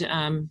mentioned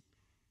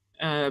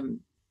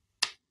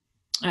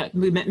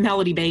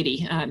Melody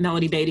Beatty,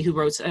 who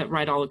wrote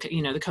all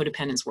the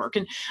codependence work.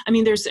 And I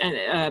mean, there's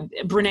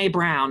Brene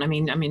Brown. I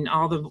mean,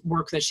 all the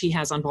work that she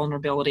has on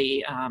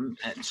vulnerability.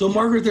 So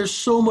Margaret, there's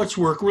so much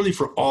work really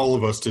for all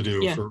of us to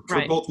do, for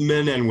both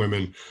men and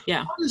women.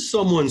 Yeah. How does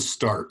someone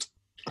start?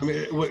 I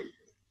mean,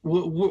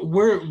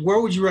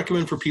 where would you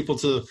recommend for people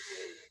to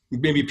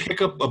maybe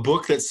pick up a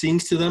book that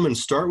sings to them and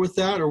start with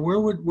that? Or where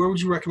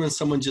would you recommend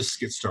someone just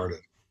get started?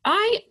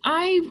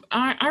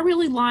 I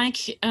really like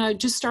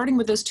just starting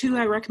with those two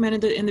I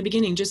recommended in the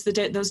beginning, just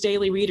those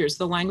daily readers,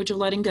 The Language of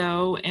Letting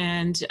Go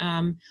and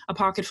A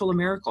Pocket Full of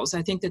Miracles.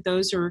 I think that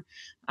those are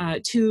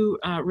two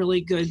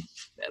really good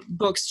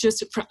books.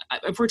 Just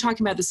if we're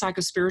talking about the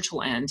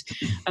psychospiritual end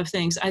of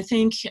things, I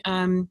think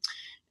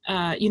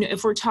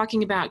if we're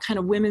talking about kind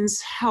of women's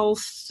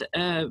health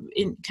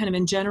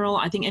in general,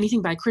 I think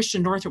anything by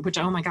Christian Northrup, which,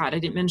 oh my God, I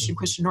didn't mention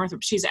Christian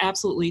Northrup. She's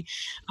absolutely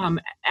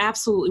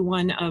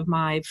one of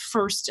my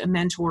first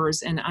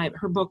mentors. And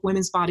her book,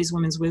 Women's Bodies,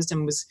 Women's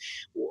Wisdom, was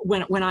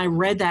when I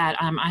read that,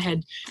 I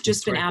had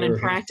just been out in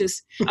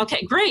practice.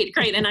 Okay, great.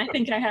 And I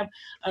think I have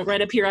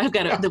right up here, I've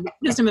got the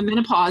Wisdom of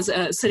Menopause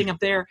sitting up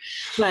there.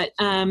 But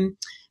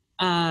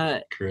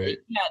great.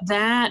 Yeah,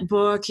 that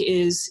book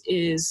is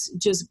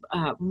just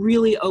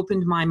really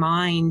opened my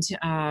mind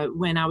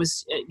when I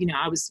was,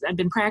 I'd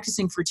been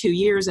practicing for 2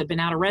 years. I'd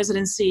been out of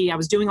residency. I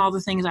was doing all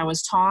the things I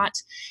was taught,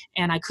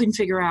 and I couldn't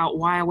figure out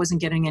why I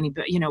wasn't getting any,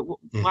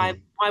 why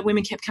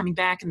women kept coming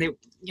back, and they,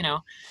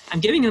 I'm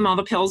giving them all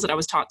the pills that I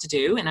was taught to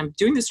do, and I'm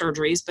doing the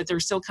surgeries, but they're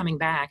still coming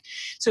back.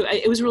 So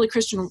it was really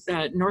Christian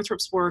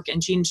Northrup's work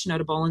and Jean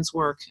Shinoda Boland's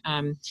work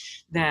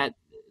that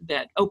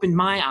opened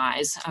my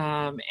eyes,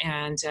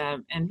 and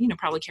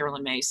probably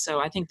Carolyn Mace. So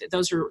I think that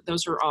those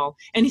are all,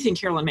 anything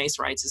Carolyn Mace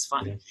writes is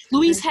fun. Yeah.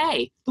 Louise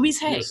Hay,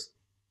 yes.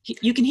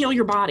 You can heal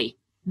your body.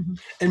 Mm-hmm.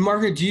 And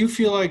Margaret, do you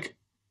feel like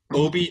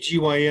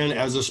OBGYN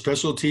as a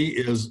specialty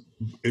is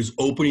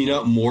opening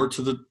up more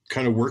to the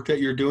kind of work that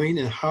you're doing,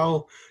 and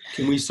how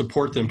can we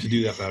support them to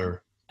do that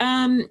better?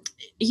 I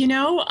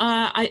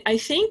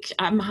think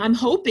I'm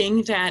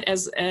hoping that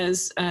as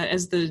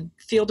the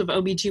field of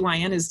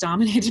OBGYN is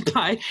dominated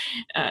by,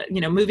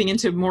 moving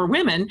into more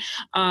women,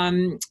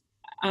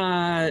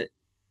 that's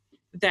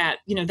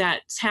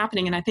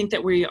happening. And I think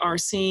that we are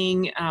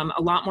seeing a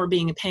lot more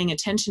paying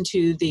attention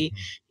to the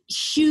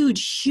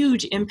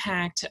huge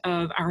impact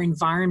of our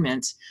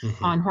environment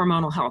on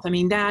hormonal health. I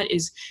mean, that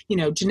is,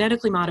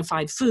 genetically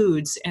modified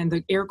foods and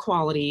the air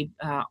quality,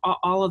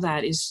 all of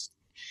that is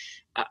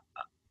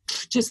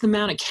just the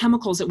amount of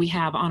chemicals that we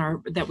have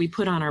that we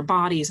put on our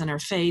bodies and our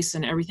face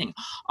and everything.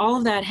 All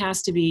of that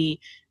has to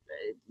be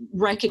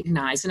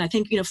recognized. And I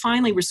think,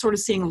 finally we're sort of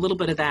seeing a little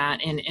bit of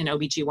that in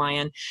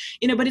OBGYN,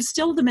 but it's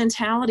still the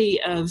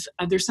mentality of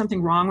there's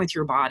something wrong with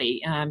your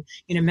body.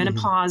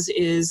 Menopause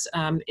is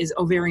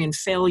ovarian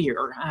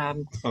failure,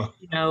 and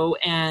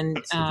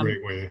that's a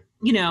great way.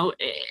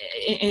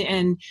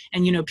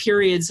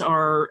 Periods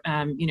are,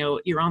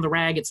 you're on the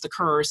rag, it's the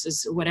curse,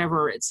 is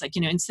whatever. It's like,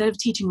 instead of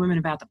teaching women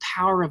about the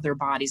power of their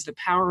bodies, the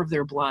power of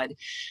their blood.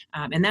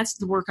 And that's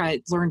the work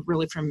I learned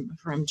really from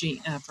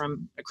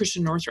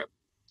Christian Northrup.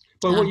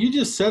 But what you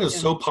just said is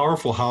so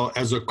powerful, how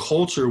as a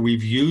culture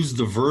we've used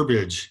the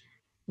verbiage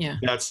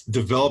that's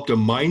developed a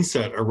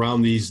mindset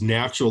around these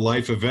natural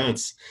life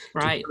events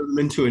to turn them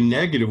into a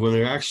negative, when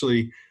they're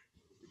actually,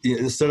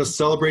 instead of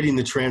celebrating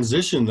the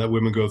transition that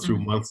women go through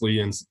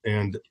monthly and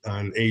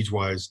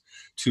age-wise,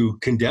 to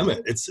condemn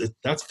it.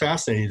 That's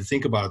fascinating to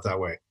think about it that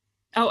way.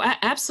 Oh,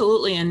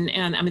 absolutely.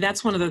 And I mean,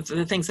 that's one of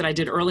the things that I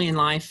did early in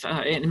life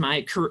in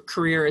my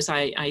career is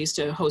I used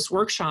to host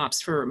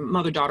workshops for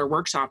mother-daughter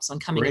workshops on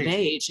coming of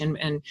age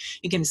and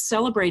again,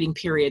 celebrating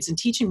periods and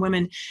teaching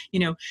women,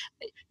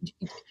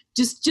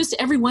 just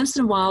every once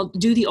in a while,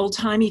 do the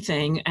old-timey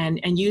thing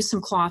and use some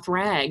cloth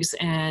rags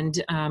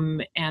and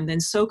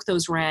then soak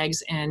those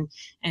rags and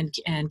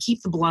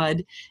keep the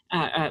blood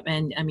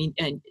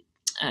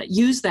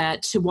use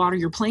that to water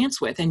your plants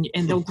with, and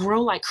they'll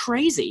grow like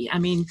crazy. I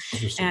mean,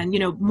 and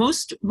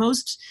most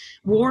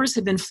wars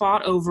have been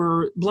fought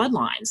over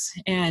bloodlines,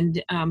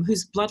 and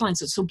whose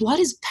bloodlines. So blood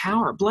is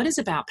power. Blood is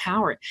about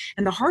power,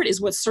 and the heart is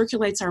what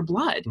circulates our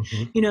blood.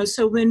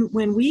 So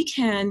when we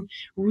can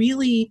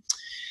really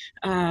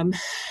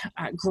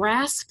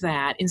grasp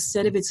that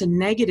instead of it's a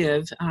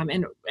negative,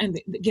 and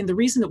again, the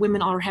reason that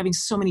women are having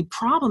so many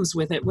problems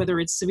with it,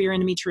 whether it's severe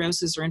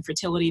endometriosis or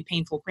infertility,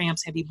 painful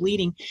cramps, heavy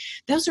bleeding,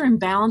 those are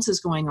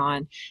imbalances going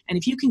on. And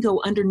if you can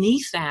go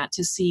underneath that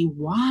to see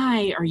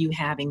why are you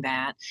having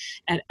that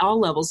at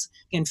all levels,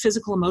 again,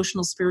 physical,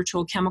 emotional,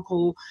 spiritual,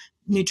 chemical,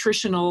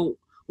 nutritional,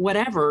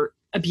 whatever,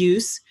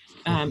 abuse,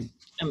 I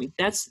mean,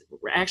 that's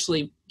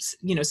actually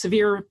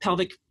severe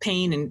pelvic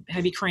pain and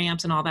heavy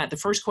cramps and all that, the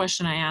first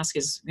question I ask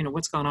is,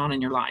 what's going on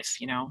in your life,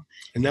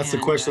 And that's the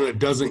question that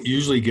doesn't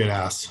usually get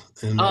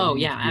asked. And oh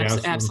yeah,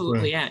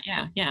 absolutely. Yeah.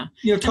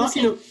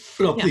 Talking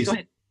please. Go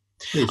ahead.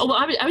 Please. Oh, well,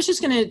 I was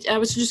just going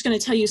to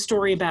tell you a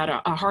story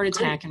about a heart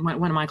attack in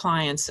one of my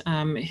clients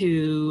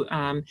who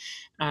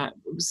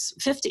was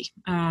 50,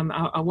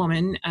 a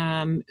woman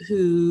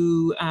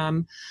who,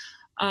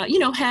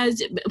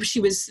 she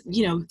was,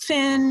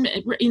 thin,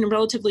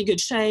 relatively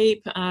good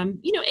shape,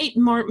 ate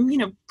more,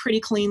 pretty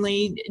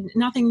cleanly,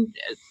 nothing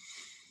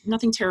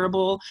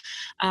terrible.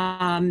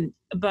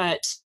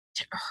 But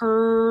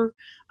her,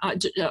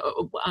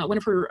 one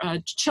of her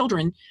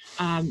children,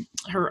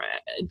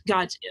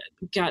 got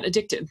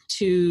addicted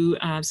to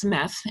some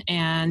meth,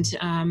 and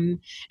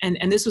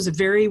this was a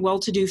very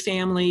well-to-do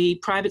family,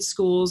 private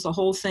schools, the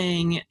whole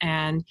thing,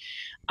 and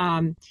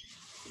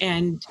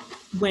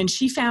when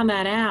she found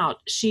that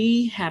out,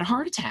 she had a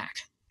heart attack.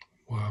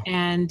 Wow.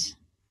 And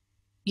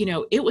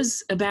it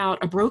was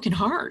about a broken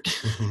heart.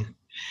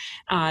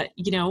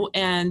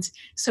 And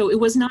so it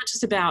was not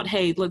just about,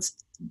 hey,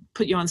 let's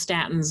put you on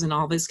statins and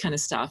all this kind of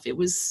stuff. It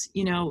was,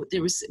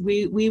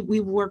 we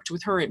worked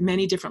with her at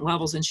many different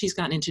levels, and she's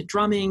gotten into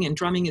drumming, and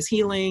drumming is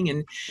healing.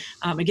 And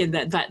again,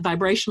 that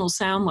vibrational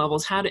sound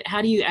levels, how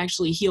do you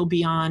actually heal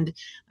beyond,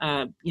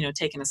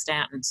 taking a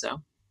statin?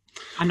 So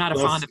I'm not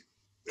a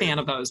fan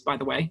of those, by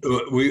the way.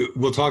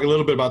 We'll talk a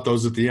little bit about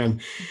those at the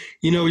end.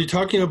 You're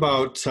talking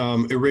about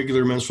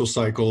irregular menstrual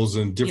cycles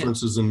and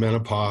differences in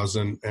menopause,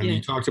 and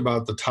you talked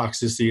about the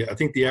toxicity. I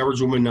think the average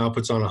woman now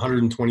puts on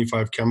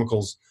 125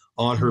 chemicals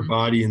on her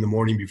body in the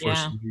morning before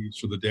she leaves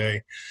for the day.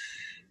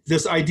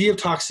 This idea of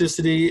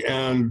toxicity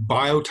and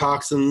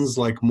biotoxins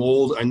like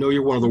mold, I know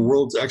you're one of the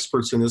world's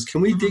experts in this.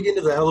 Can we dig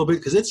into that a little bit?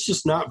 Because it's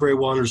just not very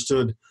well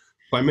understood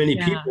by many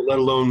people, let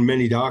alone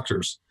many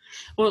doctors.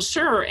 Well,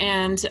 sure.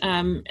 And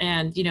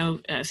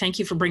thank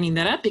you for bringing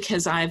that up,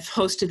 because I've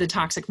hosted the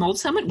Toxic Mold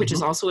Summit, which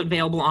is also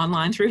available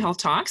online through Health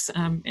Talks.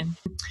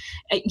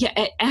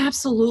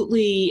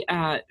 Absolutely.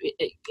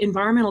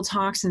 Environmental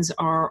toxins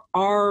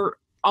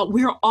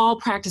we're all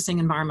practicing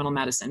environmental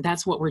medicine.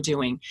 That's what we're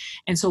doing.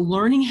 And so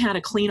learning how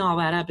to clean all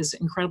that up is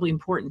incredibly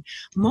important.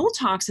 Mold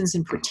toxins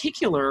in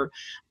particular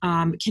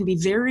can be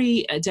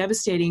very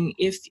devastating,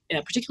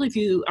 particularly if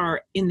you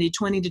are in the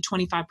 20 to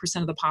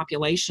 25% of the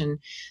population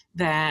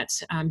that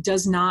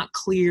does not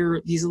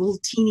clear these little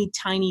teeny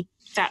tiny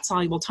fat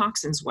soluble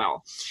toxins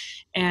well.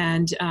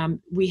 And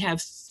we have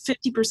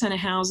 50% of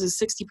houses,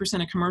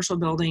 60% of commercial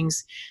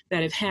buildings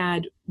that have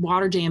had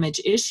water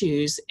damage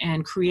issues,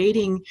 and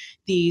creating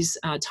these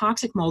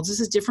toxic molds. This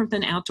is different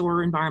than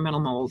outdoor environmental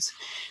molds.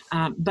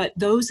 But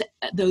those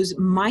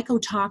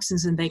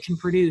mycotoxins that they can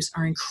produce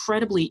are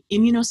incredibly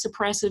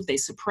immunosuppressive. They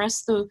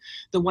suppress the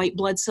white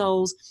blood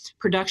cells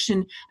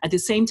production. At the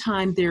same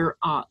time,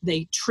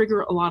 they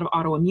trigger a lot of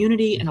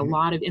autoimmunity and a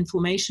lot of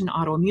inflammation.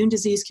 Autoimmune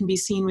disease can be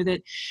seen with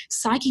it.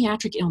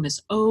 Psychiatric illness,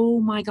 oh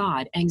my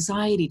God,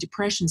 anxiety,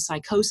 depression,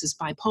 psychosis,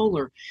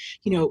 bipolar.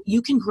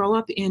 You can grow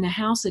up in a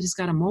house that has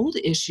got a mold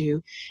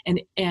issue,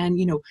 and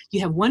you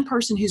have one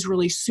person who's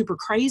really super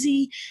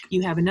crazy.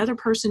 You have another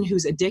person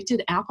who's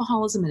addicted.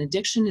 Alcoholism and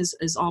addiction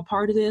is all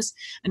part of this.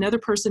 Another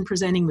person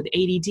presenting with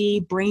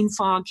ADD, brain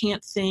fog,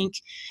 can't think,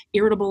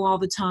 irritable all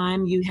the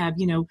time. You have,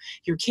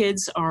 your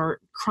kids are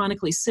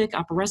chronically sick,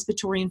 upper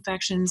respiratory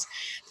infections,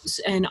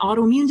 and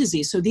autoimmune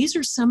disease. So these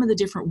are some of the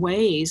different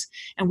ways.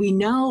 And we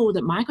know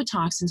that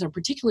mycotoxins are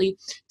particularly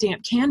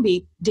can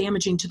be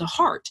damaging to the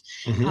heart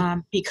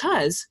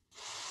because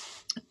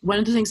one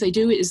of the things they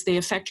do is they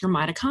affect your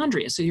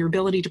mitochondria, so your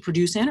ability to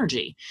produce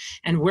energy.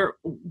 And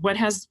what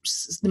has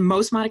the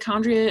most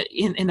mitochondria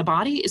in the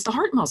body is the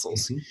heart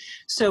muscles.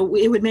 So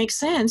it would make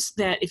sense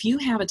that if you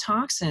have a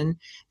toxin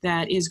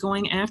that is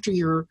going after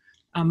your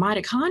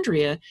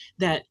mitochondria,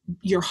 that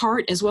your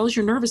heart as well as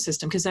your nervous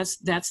system, because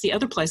that's the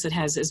other place that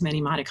has as many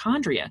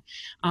mitochondria,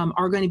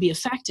 are going to be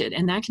affected,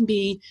 and that can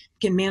be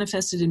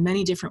manifested in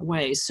many different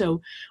ways.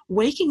 So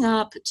waking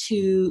up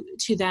to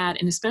that,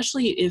 and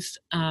especially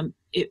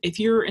if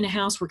you're in a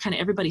house where kind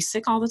of everybody's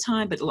sick all the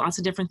time, but lots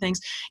of different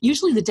things,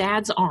 usually the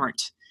dads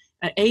aren't.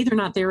 A, they're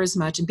not there as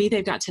much, and B,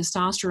 they've got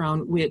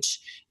testosterone, which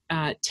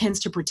tends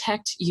to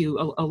protect you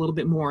a little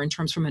bit more in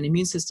terms from an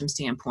immune system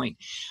standpoint.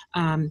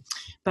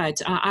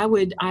 But I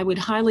would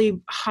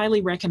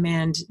highly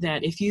recommend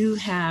that if you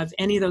have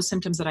any of those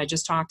symptoms that I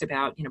just talked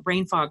about,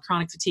 brain fog,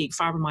 chronic fatigue,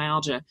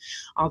 fibromyalgia,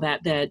 all that,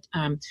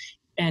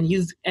 and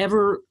you've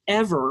ever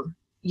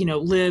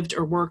lived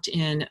or worked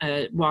in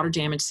a water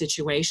damage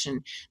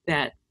situation,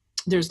 that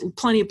there's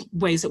plenty of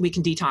ways that we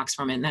can detox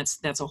from it. And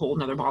that's a whole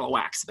nother ball of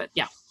wax, but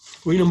yeah.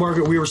 Well,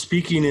 Margaret, we were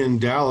speaking in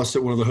Dallas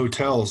at one of the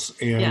hotels,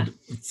 and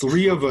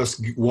three of us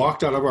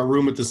walked out of our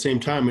room at the same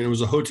time, and it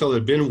was a hotel that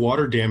had been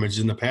water damaged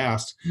in the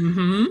past,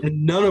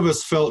 and none of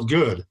us felt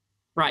good.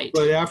 Right.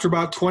 But after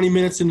about 20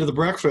 minutes into the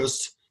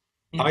breakfast,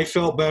 I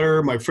felt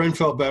better, my friend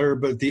felt better,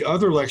 but the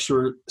other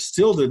lecturer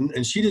still didn't,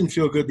 and she didn't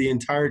feel good the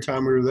entire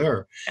time we were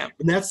there.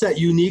 And that's that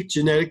unique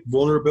genetic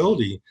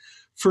vulnerability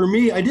for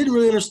me, I didn't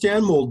really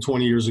understand mold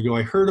 20 years ago.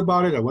 I heard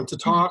about it. I went to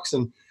talks,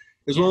 and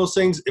it's one of those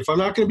things, if I'm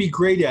not going to be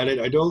great at it,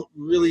 I don't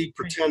really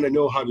pretend I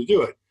know how to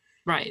do it.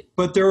 Right.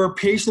 But there are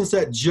patients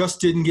that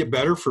just didn't get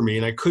better for me,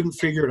 and I couldn't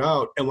figure it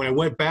out. And when I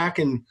went back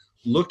and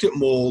looked at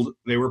mold,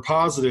 they were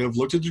positive,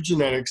 looked at their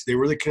genetics, they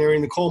were the canary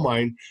in the coal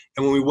mine.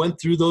 And when we went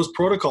through those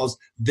protocols,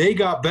 they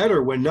got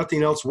better when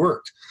nothing else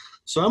worked.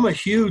 So I'm a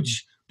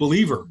huge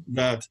believer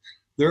that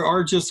there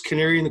are just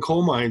canary in the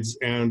coal mines,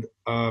 and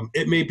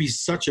it may be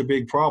such a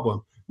big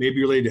problem.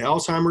 Maybe related to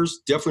Alzheimer's,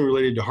 definitely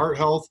related to heart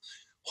health,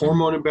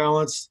 hormone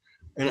imbalance.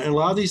 And a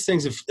lot of these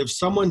things, if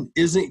someone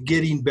isn't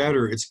getting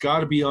better, it's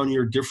got to be on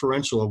your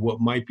differential of what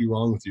might be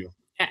wrong with you.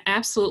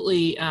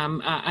 Absolutely.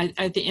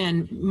 At the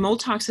end,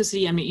 mold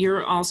toxicity, I mean,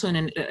 you're also in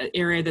an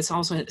area that's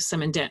also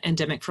some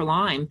endemic for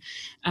Lyme.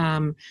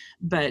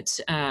 But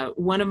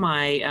one of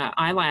my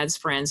ILADS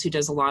friends who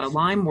does a lot of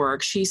Lyme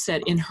work, she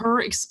said in her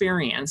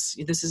experience,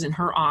 this is in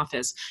her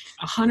office,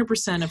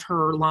 100% of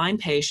her Lyme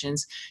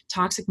patients,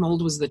 toxic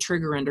mold was the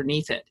trigger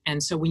underneath it.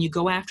 And so when you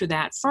go after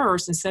that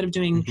first, instead of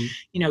doing,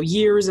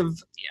 years of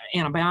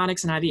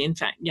antibiotics and IV, in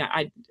fact,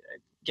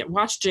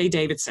 watch Jay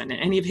Davidson and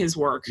any of his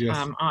work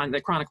on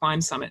the Chronic Lyme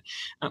Summit.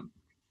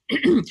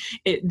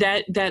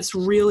 That's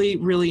really,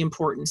 really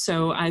important.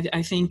 So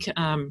I think,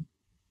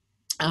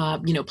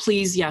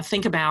 please,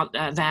 think about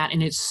that.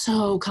 And it's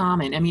so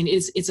common. I mean,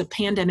 it's a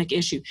pandemic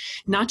issue,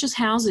 not just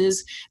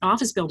houses,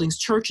 office buildings,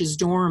 churches,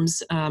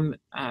 dorms,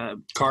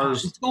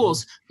 cars,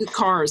 schools,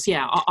 cars.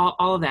 Yeah.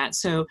 All of that.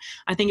 So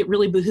I think it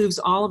really behooves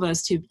all of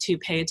us to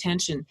pay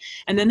attention.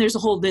 And then there's a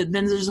whole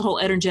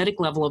energetic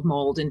level of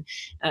mold, and,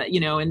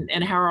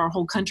 and how our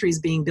whole country is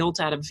being built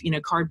out of,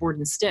 cardboard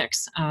and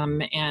sticks,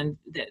 and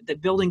the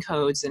building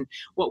codes and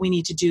what we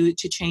need to do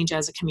to change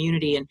as a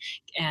community.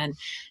 And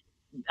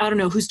I don't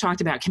know who's talked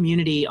about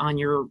community on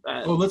your.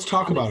 Let's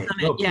talk about it.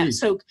 No, please,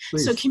 so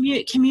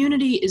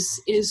community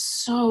is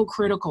so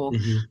critical.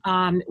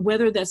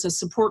 Whether that's a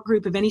support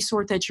group of any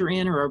sort that you're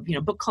in, or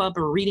a book club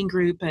or a reading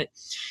group, but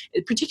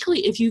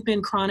particularly if you've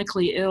been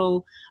chronically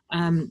ill,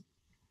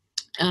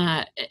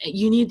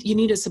 you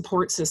need a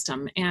support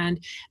system, and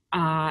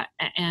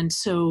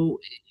so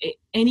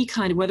any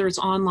kind of, whether it's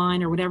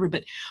online or whatever,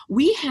 but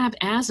we have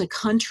as a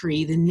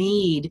country the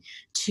need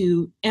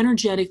to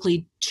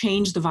energetically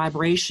change the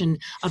vibration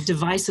of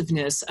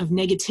divisiveness, of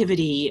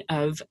negativity,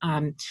 of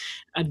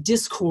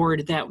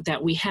discord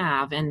that we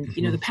have. And,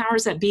 the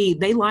powers that be,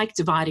 they like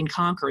divide and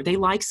conquer. They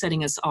like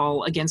setting us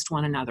all against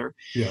one another.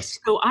 Yes.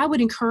 So I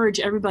would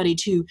encourage everybody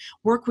to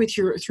work with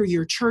through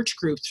your church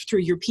group,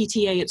 through your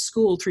PTA at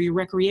school, through your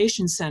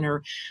recreation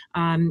center.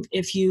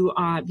 If you,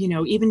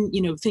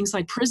 even, things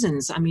like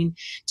prisons, I mean,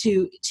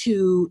 to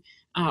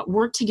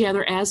work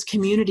together as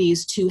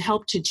communities to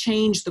help to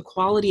change the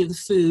quality of the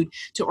food,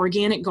 to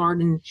organic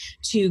garden,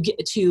 to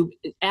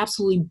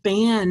absolutely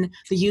ban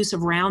the use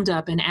of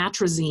Roundup and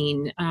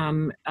atrazine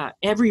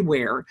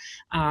everywhere,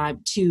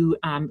 to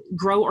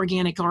grow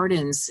organic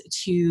gardens,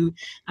 to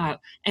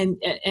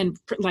and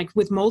like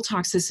with mold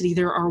toxicity,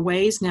 there are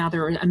ways now.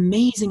 There are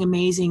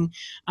amazing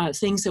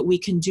things that we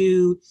can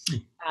do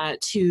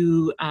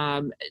to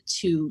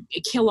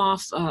kill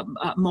off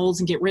molds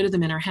and get rid of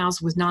them in our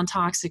house with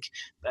non-toxic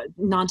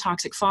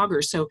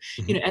foggers. So,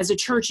 as a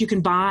church, you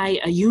can buy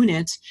a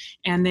unit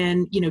and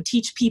then,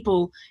 teach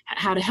people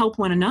how to help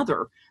one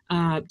another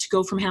to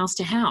go from house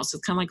to house.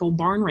 It's kind of like old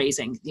barn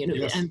raising,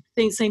 Yes. And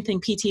same thing,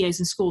 PTAs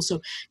in schools.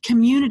 So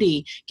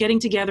community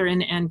getting together,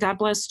 and God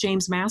bless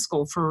James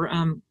Maskell for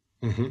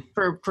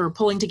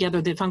pulling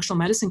together the functional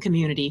medicine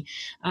community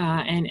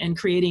and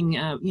creating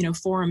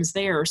forums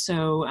there.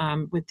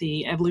 So with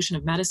the evolution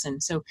of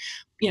medicine. So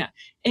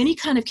any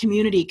kind of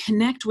community,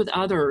 connect with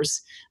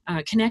others,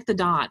 connect the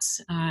dots,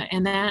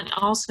 and that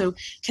also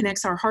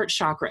connects our heart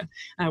chakra.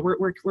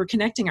 We're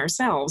connecting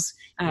ourselves,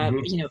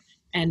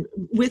 and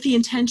with the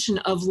intention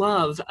of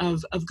love,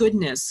 of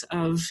goodness,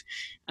 of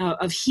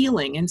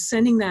healing, and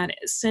sending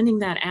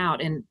that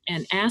out, and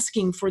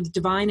asking for the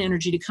divine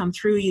energy to come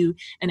through you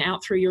and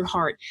out through your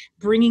heart,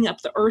 bringing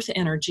up the earth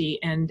energy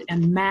and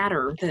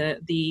matter,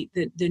 the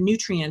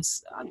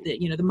nutrients,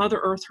 the Mother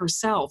Earth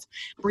herself,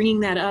 bringing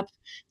that up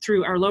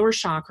through our lower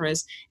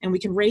chakras, and we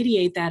can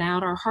radiate that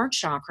out our heart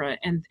chakra,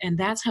 and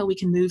that's how we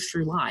can move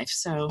through life.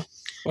 So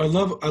I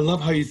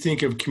love how you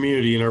think of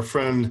community, and our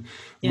friend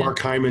Mark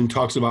Hyman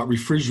talks about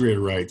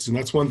refrigerator rights. And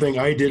that's one thing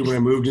I did when I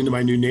moved into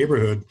my new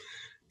neighborhood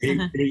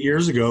 8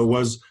 years ago,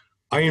 was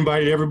I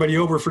invited everybody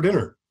over for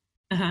dinner.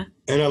 And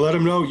I let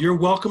them know, you're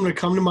welcome to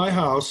come to my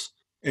house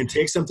and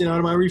take something out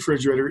of my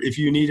refrigerator if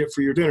you need it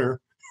for your dinner.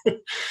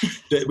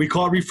 That we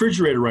call it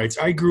refrigerator rights.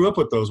 I grew up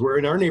with those, where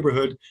in our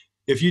neighborhood,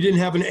 if you didn't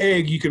have an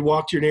egg, you could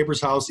walk to your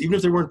neighbor's house. Even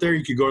if they weren't there,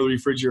 you could go to the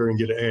refrigerator and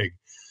get an egg.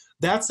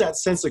 That's that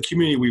sense of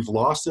community we've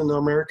lost in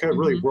America,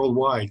 really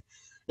worldwide.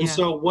 And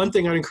so one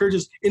thing I'd encourage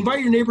is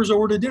invite your neighbors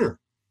over to dinner.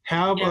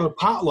 Have a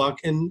potluck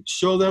and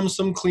show them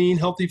some clean,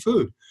 healthy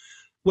food.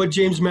 What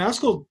James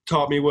Maskell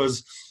taught me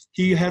was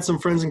he had some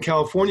friends in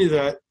California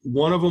that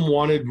one of them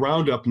wanted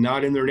Roundup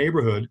not in their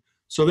neighborhood.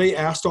 So they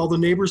asked all the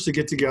neighbors to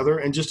get together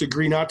and just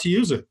agree not to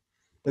use it.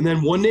 And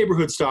then one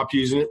neighborhood stopped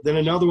using it, then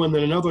another one,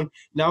 then another one.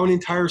 Now an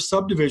entire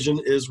subdivision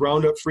is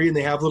Roundup free, and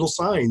they have little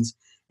signs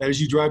that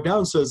as you drive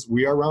down says,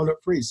 we are Roundup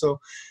free. So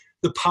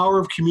the power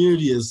of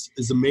community is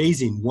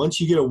amazing. Once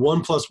you get a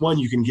 1+1,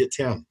 you can get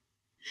 10.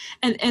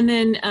 And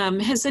then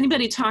has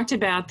anybody talked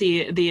about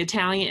the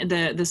Italian,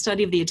 the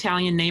study of the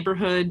Italian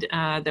neighborhood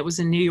that was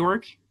in New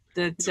York?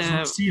 That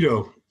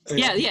Menolascino.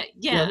 Yeah.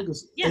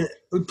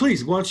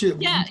 Please, why don't you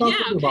talk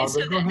about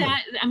so it? Go ahead.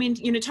 that, I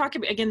mean, talk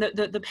about, again,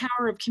 the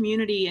power of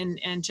community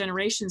and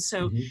generations.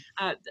 So,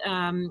 I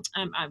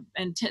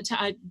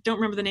don't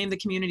remember the name of the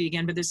community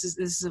again, but this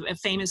is a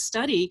famous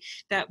study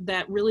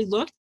that really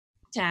looked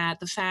at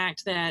the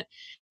fact that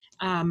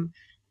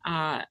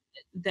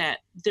that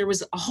there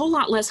was a whole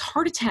lot less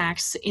heart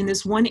attacks in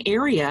this one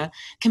area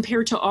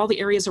compared to all the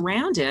areas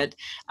around it.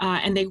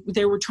 And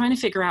they were trying to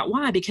figure out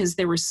why, because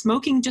they were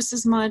smoking just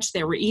as much.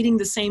 They were eating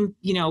the same,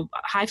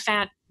 high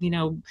fat,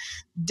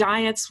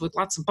 diets with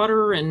lots of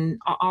butter and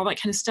all that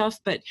kind of stuff.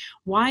 But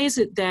why is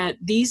it that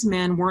these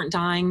men weren't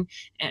dying,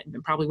 and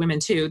probably women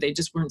too, they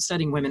just weren't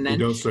studying women then.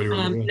 They don't study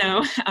women.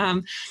 No.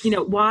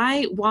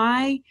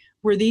 Why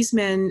were these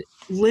men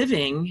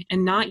living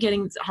and not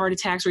getting heart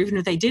attacks, or even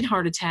if they did have a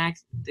heart attack,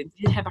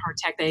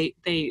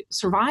 they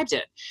survived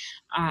it.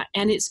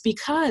 And it's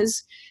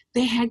because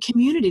they had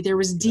community. There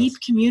was deep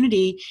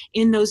community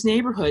in those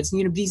neighborhoods.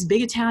 These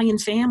big Italian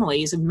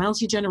families of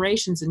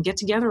multi-generations and get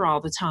together all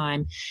the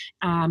time.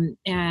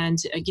 And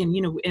again,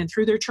 and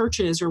through their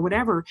churches or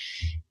whatever.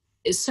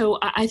 So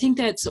I think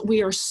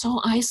we are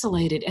so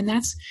isolated, and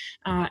that's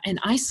an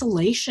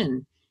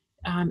isolation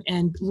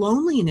and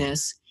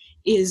loneliness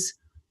is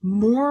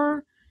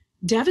more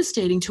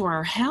devastating to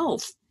our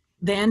health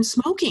than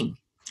smoking.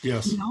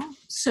 Yes.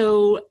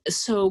 So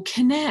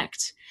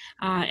connect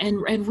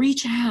and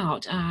reach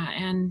out,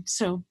 and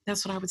so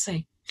that's what I would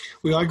say.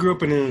 Well, I grew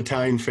up in an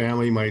Italian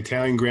family. My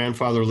Italian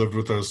grandfather lived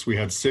with us. We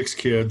had 6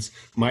 kids.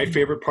 My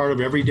favorite part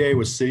of every day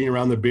was sitting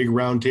around the big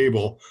round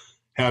table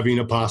having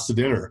a pasta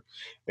dinner.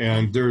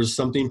 And there's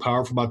something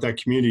powerful about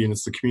that community, and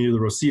it's the community,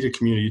 the Rosita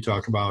community you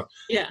talk about,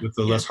 with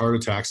the less heart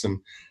attacks.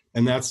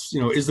 And that's,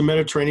 is the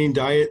Mediterranean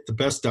diet the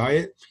best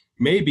diet?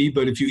 Maybe,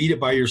 but if you eat it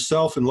by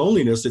yourself in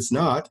loneliness, it's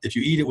not. If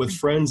you eat it with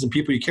friends and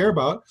people you care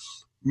about,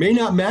 may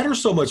not matter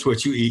so much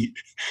what you eat.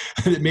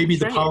 Maybe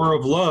the power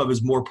of love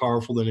is more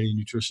powerful than any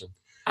nutrition.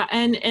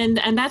 And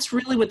that's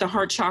really what the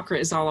heart chakra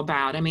is all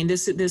about. I mean,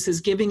 this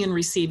is giving and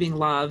receiving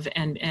love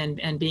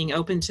and being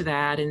open to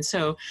that. And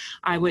so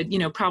I would,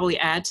 probably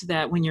add to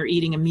that when you're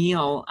eating a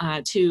meal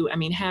too. I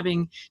mean,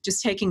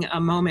 taking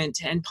a moment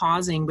and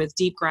pausing with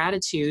deep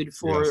gratitude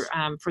for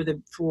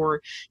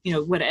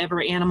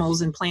whatever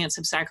animals and plants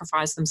have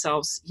sacrificed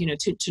themselves,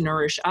 to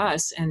nourish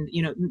us. And,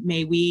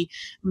 may we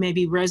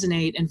maybe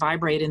resonate and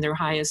vibrate in their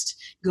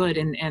highest good,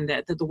 and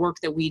that the work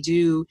that we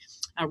do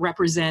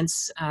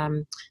represents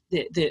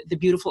the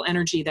beautiful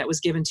energy that was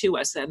given to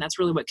us. And that's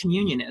really what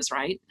communion is,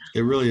 right?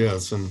 It really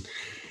is. And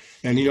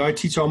I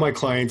teach all my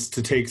clients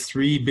to take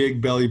 3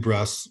 big belly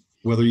breaths,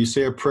 whether you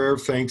say a prayer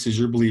of thanks is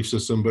your belief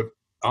system, but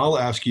I'll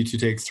ask you to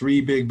take 3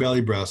 big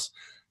belly breaths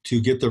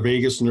to get the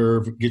vagus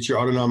nerve, get your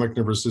autonomic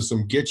nervous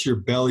system, get your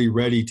belly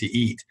ready to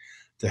eat,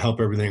 to help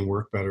everything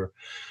work better.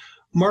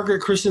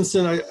 Margaret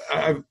Christensen,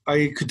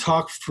 I could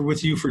talk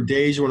with you for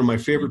days. You're one of my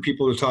favorite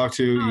people to talk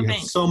to. You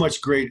have so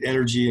much great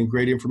energy and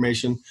great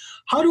information.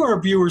 How do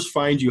our viewers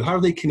find you? How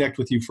do they connect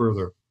with you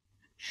further?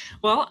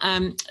 Well,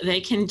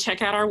 they can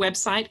check out our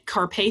website,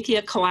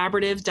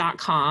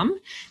 carpathiacollaborative.com.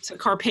 So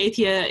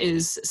Carpathia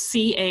is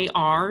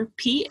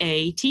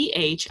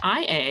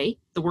CARPATHIA,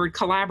 the word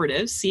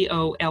collaborative,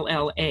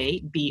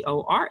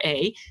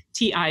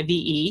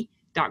 COLLABORATIVE.com.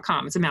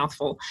 It's a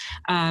mouthful.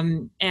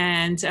 We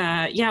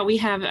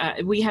have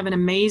an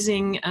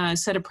amazing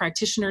set of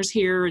practitioners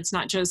here. It's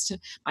not just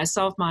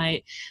myself.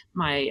 My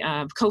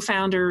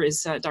co-founder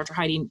is Dr.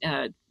 Heidi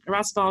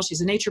Ratzval.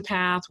 She's a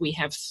naturopath. We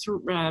have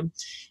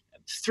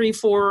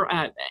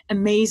 3-4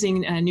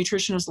 amazing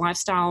nutritionists,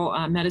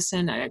 lifestyle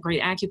medicine, a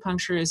great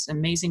acupuncturist,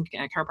 amazing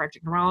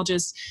chiropractic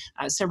neurologist,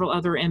 several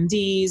other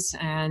MDs,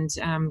 and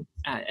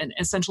an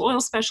essential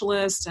oil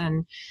specialist.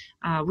 And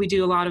we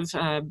do a lot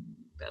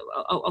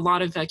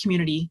of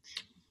community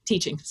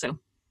teaching. So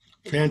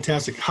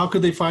fantastic. How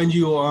could they find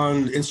you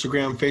on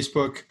Instagram,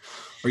 Facebook?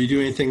 Are you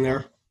doing anything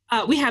there?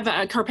 We have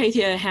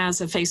Carpathia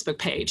has a Facebook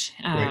page.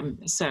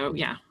 So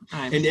yeah.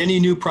 And any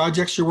new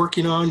projects you're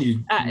working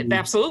on?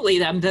 Absolutely.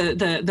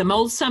 The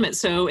Mold Summit.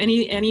 So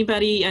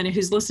anybody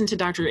who's listened to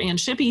Dr. Ann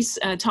Shippey's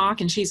talk,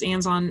 and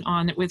Ann's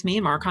on it with me.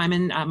 Mark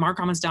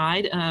Hyman's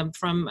died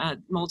from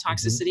mold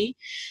toxicity.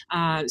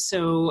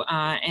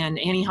 And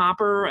Annie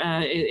Hopper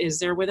is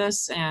there with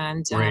us,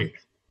 and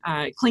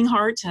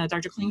Klinghardt,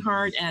 Dr.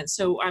 Klinghardt. And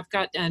so I've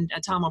got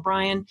Tom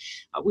O'Brien.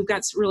 We've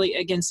got really,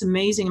 again, some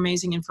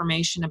amazing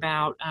information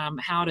about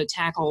how to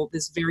tackle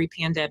this very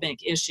pandemic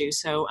issue.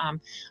 So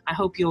I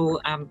hope you'll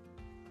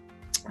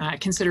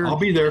consider. I'll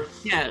be there.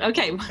 Yeah.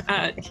 Okay.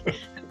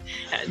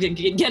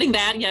 Getting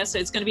that. Yes.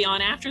 It's going to be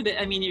on after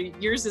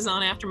yours is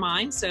on after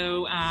mine.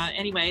 So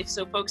anyway,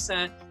 so folks,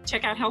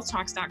 check out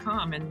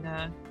healthtalks.com and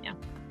yeah.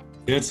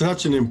 It's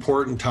such an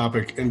important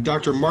topic. And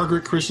Dr.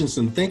 Margaret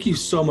Christensen, thank you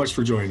so much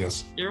for joining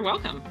us. You're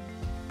welcome.